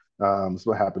 That's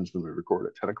what happens when we record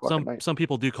at 10 o'clock at night. Some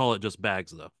people do call it just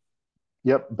bags though.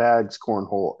 Yep, bags,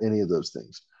 cornhole, any of those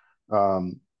things.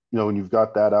 When you've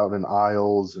got that out in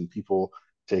aisles and people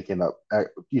taking up,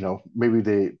 maybe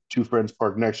they two friends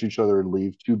park next to each other and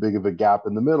leave too big of a gap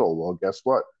in the middle. Well, guess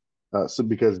what? So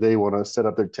because they want to set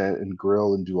up their tent and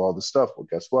grill and do all the stuff. Well,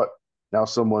 guess what? Now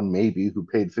someone maybe who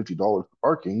paid $50 for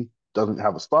parking doesn't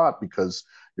have a spot because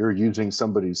you're using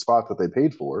somebody's spot that they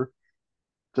paid for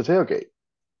to tailgate.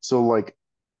 So like,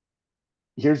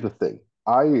 here's the thing.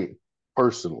 I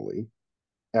personally,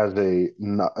 as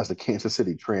a Kansas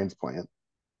City transplant,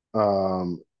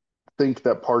 um, think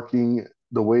that parking,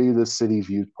 the way the city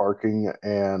views parking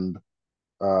and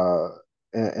uh,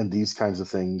 and these kinds of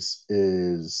things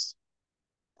is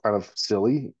kind of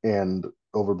silly and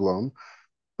overblown.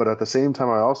 But at the same time,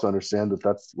 I also understand that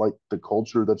that's like the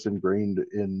culture that's ingrained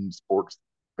in sports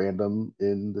fandom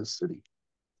in this city.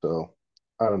 So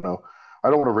I don't know. I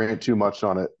don't want to rant too much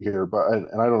on it here, but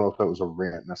and I don't know if that was a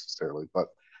rant necessarily, but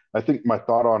I think my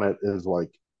thought on it is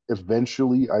like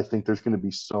eventually I think there's going to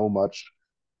be so much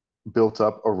built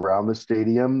up around the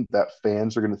stadium that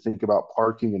fans are going to think about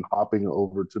parking and hopping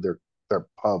over to their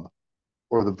pub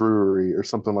or the brewery or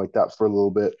something like that for a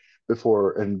little bit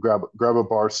before and grab a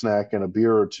bar snack and a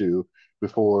beer or two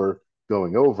before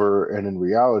going over. And in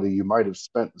reality, you might have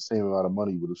spent the same amount of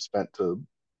money you would have spent to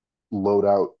load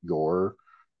out your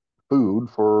food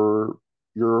for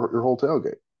your whole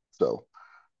tailgate. So,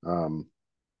 um,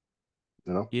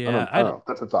 Yeah, I don't know.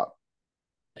 That's a thought.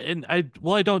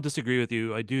 I don't disagree with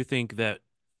you. I do think that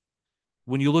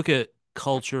when you look at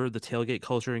culture, the tailgate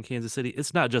culture in Kansas City,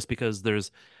 it's not just because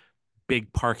there's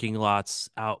big parking lots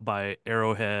out by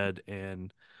Arrowhead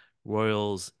and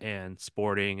Royals and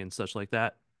Sporting and such like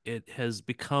that. It has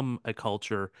become a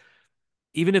culture,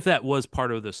 even if that was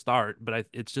part of the start, but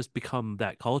it's just become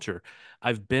that culture.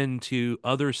 I've been to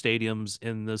other stadiums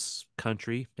in this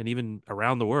country and even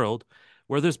around the world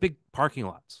where there's big parking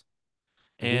lots,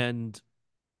 Mm-hmm. and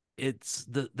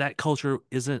that culture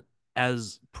isn't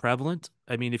as prevalent.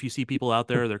 I mean, if you see people out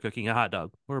there, they're cooking a hot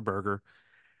dog or a burger.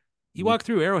 You Mm-hmm. walk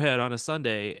through Arrowhead on a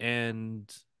Sunday,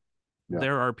 and Yeah.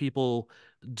 there are people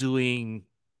doing,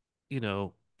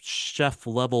 chef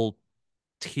level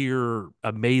tier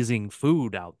amazing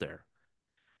food out there.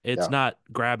 It's Yeah. not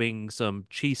grabbing some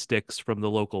cheese sticks from the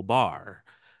local bar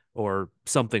or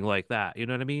something like that. You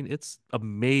know what I mean? It's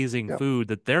amazing Yeah. food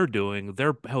that they're doing.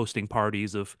 They're hosting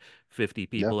parties of 50 Yeah.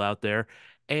 people out there,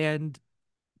 and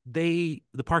the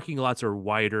parking lots are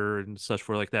wider and such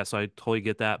for like that, so I totally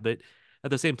get that. But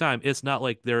at the same time, it's not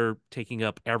like they're taking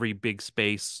up every big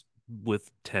space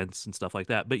with tents and stuff like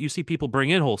that. But you see people bring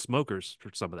in whole smokers for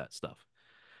some of that stuff.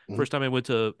 Mm-hmm. First time I went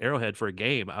to Arrowhead for a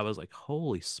game, I was like,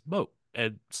 holy smoke.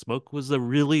 And smoke was a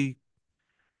really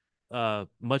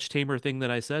much tamer thing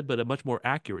than I said, but a much more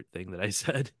accurate thing that I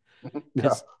said. Yeah.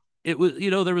 Because it was,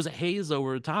 there was a haze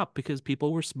over the top because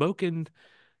people were smoking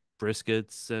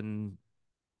briskets and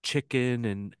chicken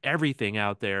and everything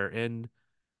out there. And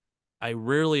I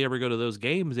rarely ever go to those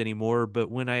games anymore,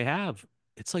 but when I have,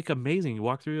 it's like amazing. You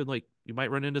walk through and like you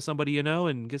might run into somebody you know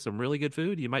and get some really good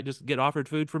food. You might just get offered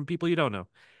food from people you don't know.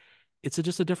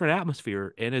 Just a different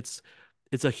atmosphere, and it's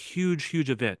a huge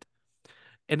event.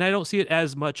 And I don't see it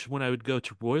as much when I would go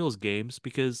to Royals games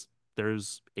because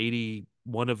there's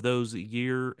 81 of those a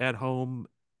year at home,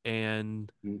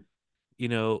 and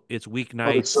Mm-hmm. it's Oh,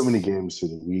 there's so many weeknights. games through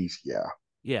the week. Yeah.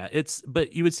 Yeah,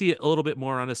 but you would see it a little bit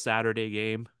more on a Saturday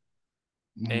game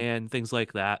Mm-hmm. and things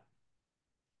like that.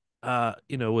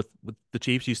 With the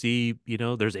Chiefs, you see,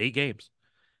 there's 8 games,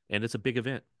 and it's a big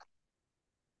event.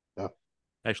 Yeah.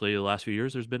 Actually, the last few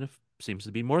years, seems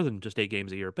to be more than just 8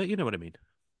 games a year, but you know what I mean.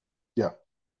 Yeah.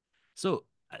 So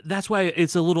that's why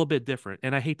it's a little bit different,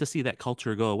 and I hate to see that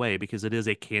culture go away because it is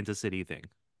a Kansas City thing,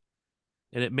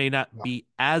 and it may not be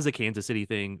as a Kansas City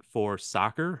thing for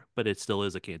soccer, but it still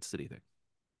is a Kansas City thing.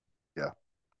 Yeah.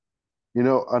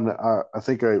 And I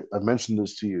think I mentioned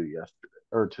this to you yesterday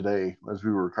or today as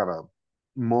we were kind of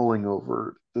mulling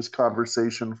over this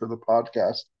conversation for the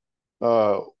podcast.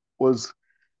 Uh, was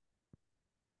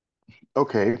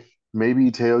okay,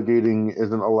 maybe tailgating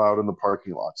isn't allowed in the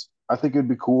parking lots. I think it'd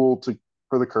be cool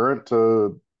for the current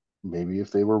to maybe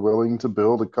if they were willing to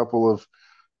build a couple of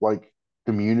like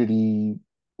community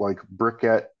like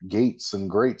briquette gates and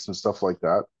grates and stuff like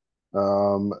that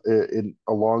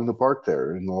along the park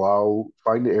there and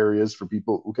find areas for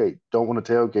people. Okay, don't want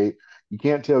to tailgate. You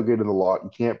can't tailgate in the lot. You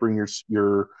can't bring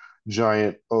your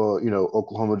giant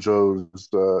Oklahoma Joe's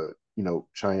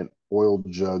giant oil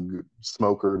jug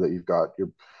smoker that you've got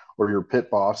your pit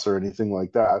boss or anything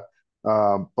like that.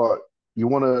 But you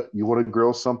want to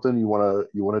grill something. You want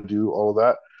to do all of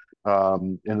that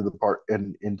into the park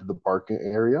and into the parking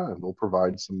area, and we'll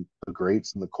provide some the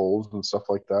grates and the coals and stuff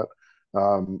like that.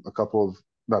 A couple of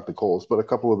not the coals, but a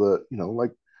couple of the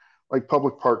like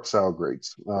public park style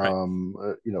grates,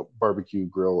 Right. barbecue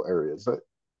grill areas.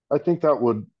 I think that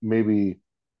would maybe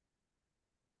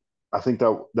I think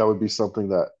that would be something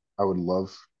that I would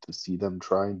love to see them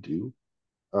try and do.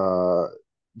 Uh,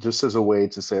 just as a way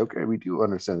to say, okay, we do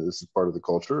understand that this is part of the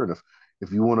culture, and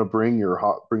if you want to bring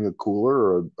a cooler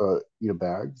or a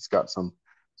bag, it's got some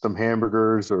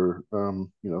hamburgers or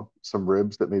some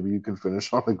ribs that maybe you can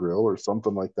finish on the grill or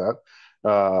something like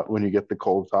that. When you get the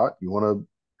cold hot, you want to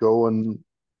go and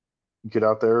get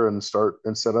out there and start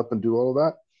and set up and do all of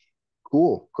that.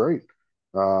 cool, great.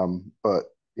 But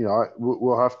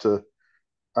we'll have to.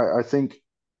 I think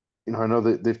I know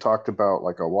that they've talked about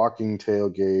like a walking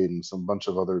tailgate and some bunch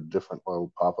of other different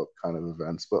little pop-up kind of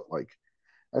events, but like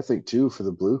I think too for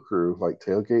the Blue Crew, like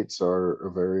tailgates are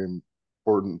a very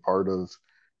important part of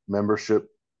membership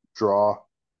draw,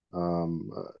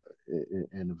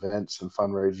 in events and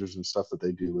fundraisers and stuff that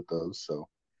they do with those. So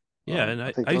Yeah, and I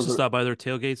I, think I used those to are stop by their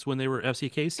tailgates when they were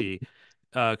FCKC,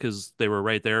 because they were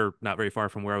right there, not very far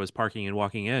from where I was parking and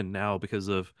walking in. Now, because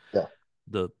of yeah.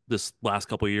 this last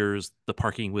couple of years, the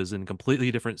parking was in a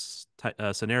completely different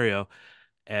scenario,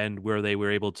 and where they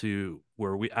were able to,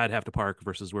 where I'd have to park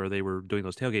versus where they were doing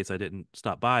those tailgates, I didn't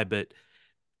stop by. But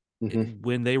Hmm.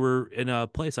 when they were in a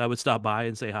place, I would stop by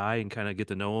and say hi and kind of get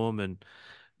to know them and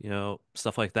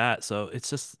stuff like that. So it's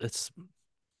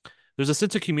there's a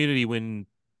sense of community when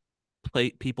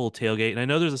people tailgate, and I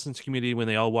know there's a sense of community when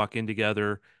they all walk in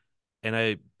together, and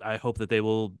I hope that they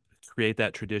will create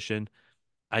that tradition.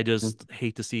 I just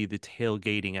hate to see the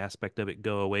tailgating aspect of it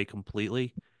go away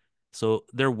completely. So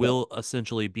there Yeah. will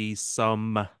essentially be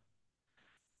some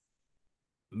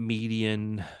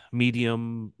medium,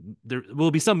 there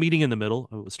will be some meeting in the middle.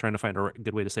 I was trying to find a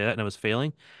good way to say that and I was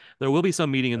failing. There will be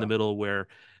some meeting in the Yeah. middle where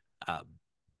uh,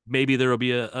 maybe there will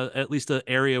be at least an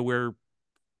area where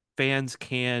fans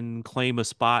can claim a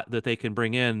spot that they can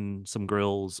bring in some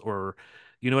grills, or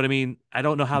you know what I mean? I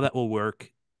don't know how that will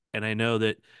work. And I know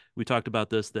that we talked about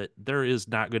this, that there is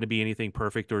not going to be anything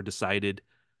perfect or decided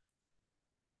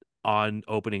on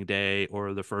opening day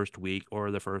or the first week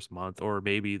or the first month or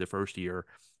maybe the first year.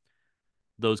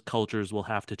 Those cultures will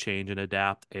have to change and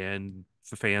adapt, and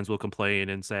the fans will complain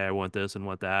and say I want this and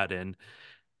want that, and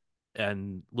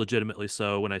legitimately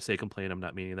so. When I say complain, I'm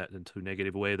not meaning that in too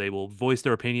negative a way. They will voice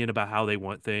their opinion about how they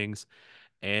want things,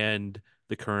 and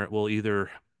the current will either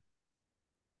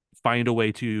find a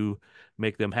way to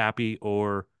make them happy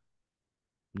or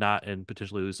not, and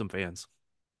potentially lose some fans.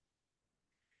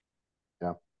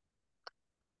 Yeah.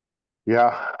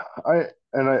 Yeah.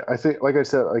 I think, like I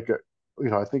said, like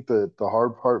I think the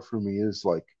hard part for me is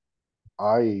like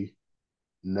I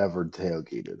never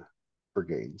tailgated for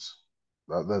games.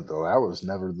 That was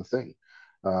never the thing.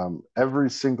 Every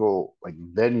single like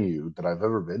venue that I've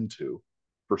ever been to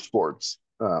for sports,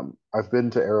 I've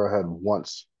been to Arrowhead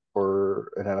once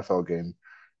for an NFL game.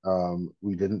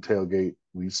 We didn't tailgate.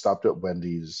 We stopped at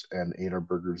Wendy's and ate our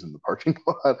burgers in the parking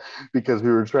lot because we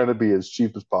were trying to be as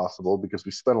cheap as possible because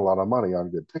we spent a lot of money on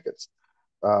good tickets.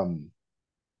 Um,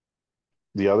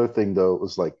 the other thing though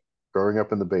was like growing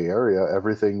up in the Bay Area,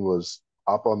 everything was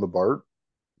hop on the BART,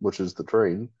 which is the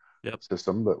train Yep.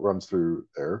 system that runs through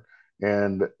there.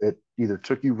 And it either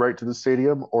took you right to the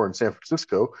stadium, or in San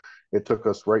Francisco, it took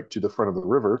us right to the front of the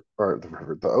river, or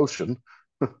the ocean,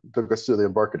 took us to the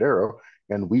Embarcadero,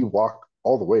 and we walked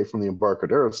all the way from the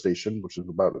Embarcadero station, which is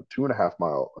about a 2.5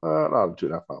 mile, not a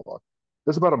 2.5 mile walk.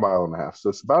 It's about a mile and a half. So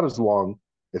it's about as long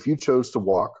if you chose to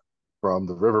walk from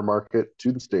the river market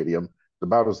to the stadium. It's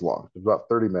about as long. It's about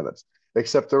 30 minutes,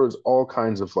 except there was all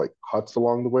kinds of like huts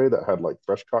along the way that had like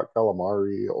fresh caught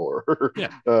calamari or Yeah.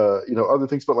 other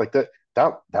things, but like that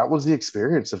was the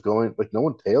experience of going. Like no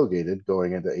one tailgated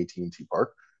going into AT&T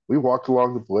Park. We walked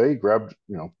along the way, grabbed,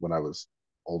 when I was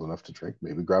old enough to drink,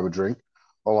 maybe grab a drink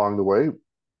along the way.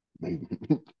 Maybe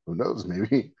who knows,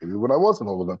 maybe when I wasn't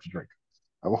old enough to drink,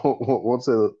 I won't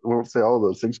say all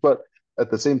those things, but at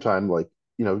the same time, like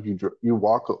you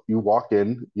walk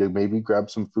in, you maybe grab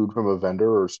some food from a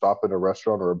vendor or stop in a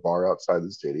restaurant or a bar outside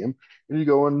the stadium, and you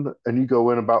go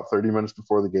in about 30 minutes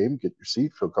before the game, get your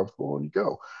seat, feel comfortable, and you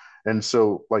go. And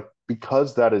so, like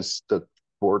because that is the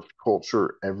sports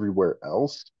culture everywhere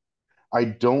else, I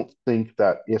don't think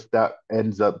that if that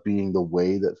ends up being the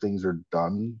way that things are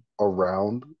done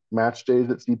around match days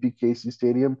at CPKC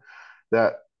Stadium,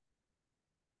 that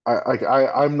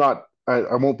I'm not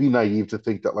I won't be naive to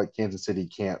think that like Kansas City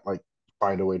can't like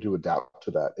find a way to adapt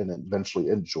to that and eventually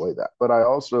enjoy that. But I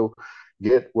also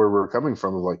get where we're coming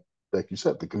from of like you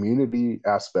said, the community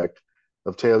aspect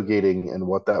of tailgating and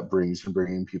what that brings and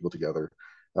bringing people together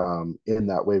in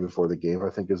that way before the game, I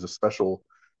think is a special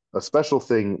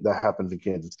thing that happens in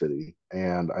Kansas City.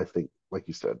 And I think, like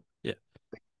you said, Yeah.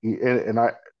 and I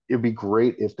it'd be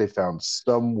great if they found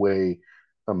some way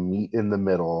to meet in the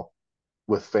middle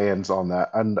with fans on that.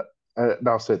 And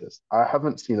I'll say this: I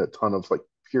haven't seen a ton of like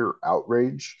pure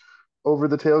outrage over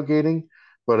the tailgating,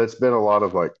 but it's been a lot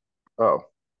of like, oh,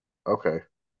 okay,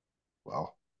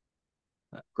 well,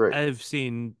 great, I've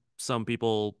seen some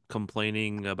people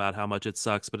complaining about how much it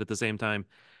sucks, but at the same time,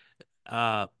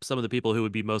 some of the people who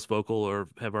would be most vocal or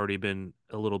have already been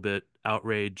a little bit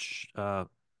outrage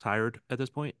tired at this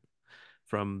point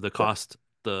from the Yeah. cost,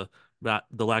 the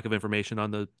lack of information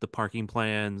on the parking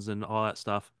plans and all that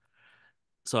stuff.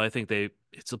 So I think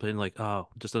it's been like, oh,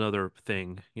 just another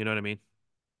thing. You know what I mean?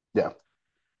 Yeah.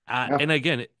 Yeah. And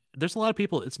again, there's a lot of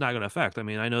people it's not going to affect. I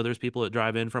mean, I know there's people that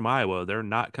drive in from Iowa. They're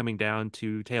not coming down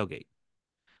to tailgate.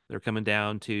 They're coming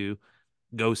down to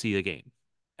go see a game,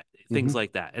 things Hmm.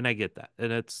 like that. And I get that.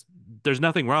 And there's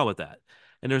nothing wrong with that.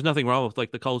 And there's nothing wrong with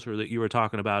like the culture that you were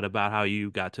talking about how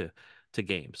you got to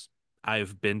games.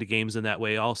 I've been to games in that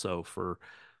way also for,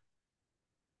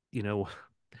 you know,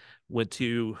 went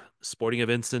to sporting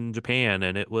events in Japan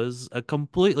and it was a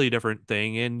completely different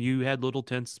thing. And you had little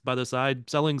tents by the side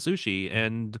selling sushi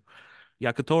and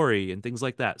yakitori and things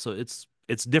like that. So it's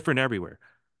different everywhere.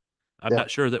 I'm Yeah.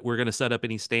 not sure that we're going to set up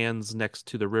any stands next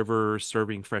to the river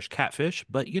serving fresh catfish,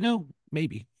 but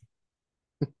maybe.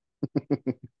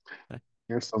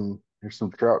 Here's some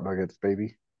trout nuggets,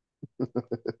 baby.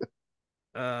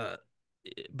 Uh,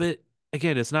 but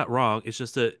again, it's not wrong. It's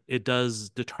just that it does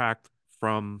detract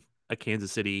from a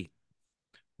Kansas City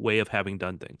way of having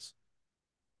done things.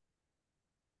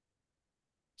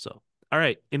 So, all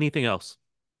right. Anything else?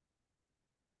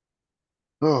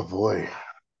 Oh boy.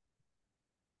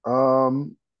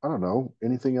 I don't know.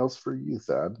 Anything else for you,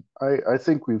 Thad? I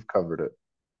think we've covered it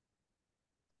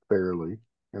fairly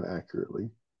and accurately.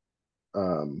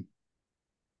 Um,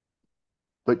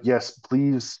 but yes,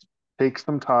 please take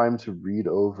some time to read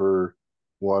over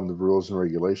one the rules and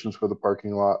regulations for the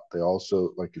parking lot. They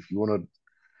also like if you want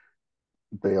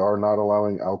to, they are not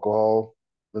allowing alcohol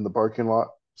in the parking lot.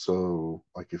 So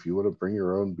like if you want to bring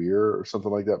your own beer or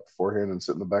something like that beforehand and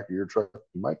sit in the back of your truck,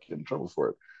 you might get in trouble for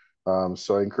it.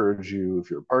 So I encourage you if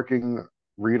you're parking,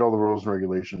 read all the rules and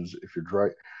regulations. If you're dry,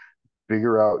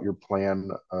 figure out your plan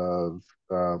of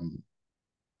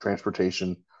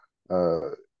transportation uh,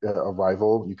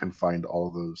 arrival. You can find all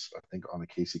of those, I think, on the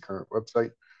KC Current website.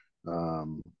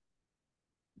 Um,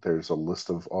 there's a list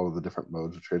of all of the different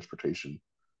modes of transportation.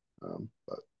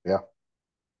 But yeah,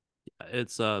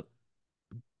 It's go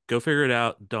figure it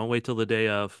out. Don't wait till the day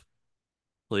of,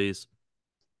 please.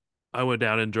 I went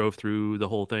down and drove through the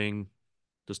whole thing,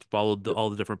 just followed all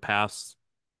the different paths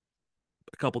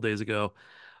a couple days ago.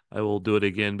 I will do it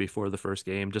again before the first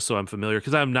game, just so I'm familiar,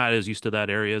 because I'm not as used to that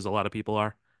area as a lot of people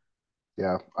are.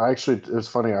 yeah. It was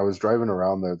funny. I was driving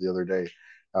around there the other day.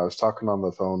 I was talking on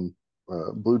the phone,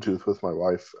 Bluetooth with my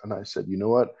wife, and I said, you know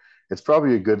what? It's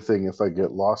probably a good thing if I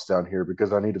get lost down here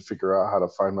because I need to figure out how to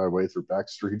find my way through back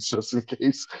streets just in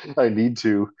case I need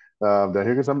to down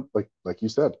here because I'm like you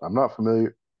said, I'm not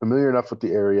familiar enough with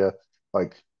the area.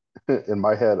 Like in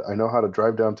my head, I know how to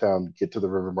drive downtown, get to the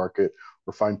river market,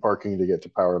 or find parking to get to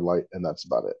Power and Light, and that's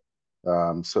about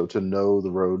it. So to know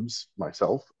the roads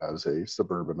myself as a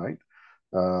suburbanite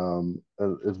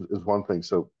is one thing.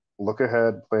 So look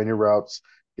ahead, plan your routes,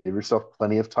 give yourself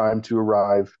plenty of time to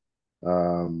arrive.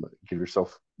 Give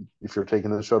yourself, if you're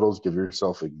taking the shuttles, give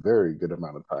yourself a very good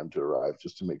amount of time to arrive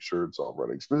just to make sure it's all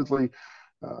running smoothly.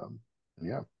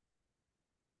 Yeah.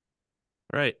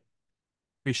 All right.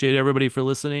 Appreciate everybody for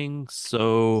listening.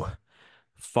 So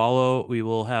we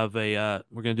will have we're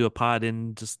going to do a pod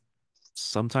in just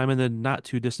sometime in the not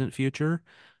too distant future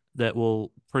that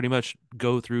will pretty much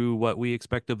go through what we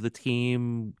expect of the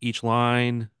team, each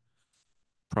line,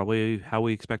 probably how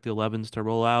we expect the 11s to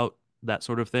roll out, that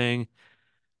sort of thing.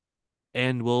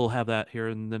 And we'll have that here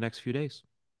in the next few days.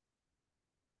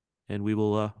 And we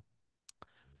will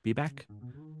be back.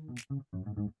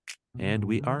 And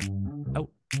we are out.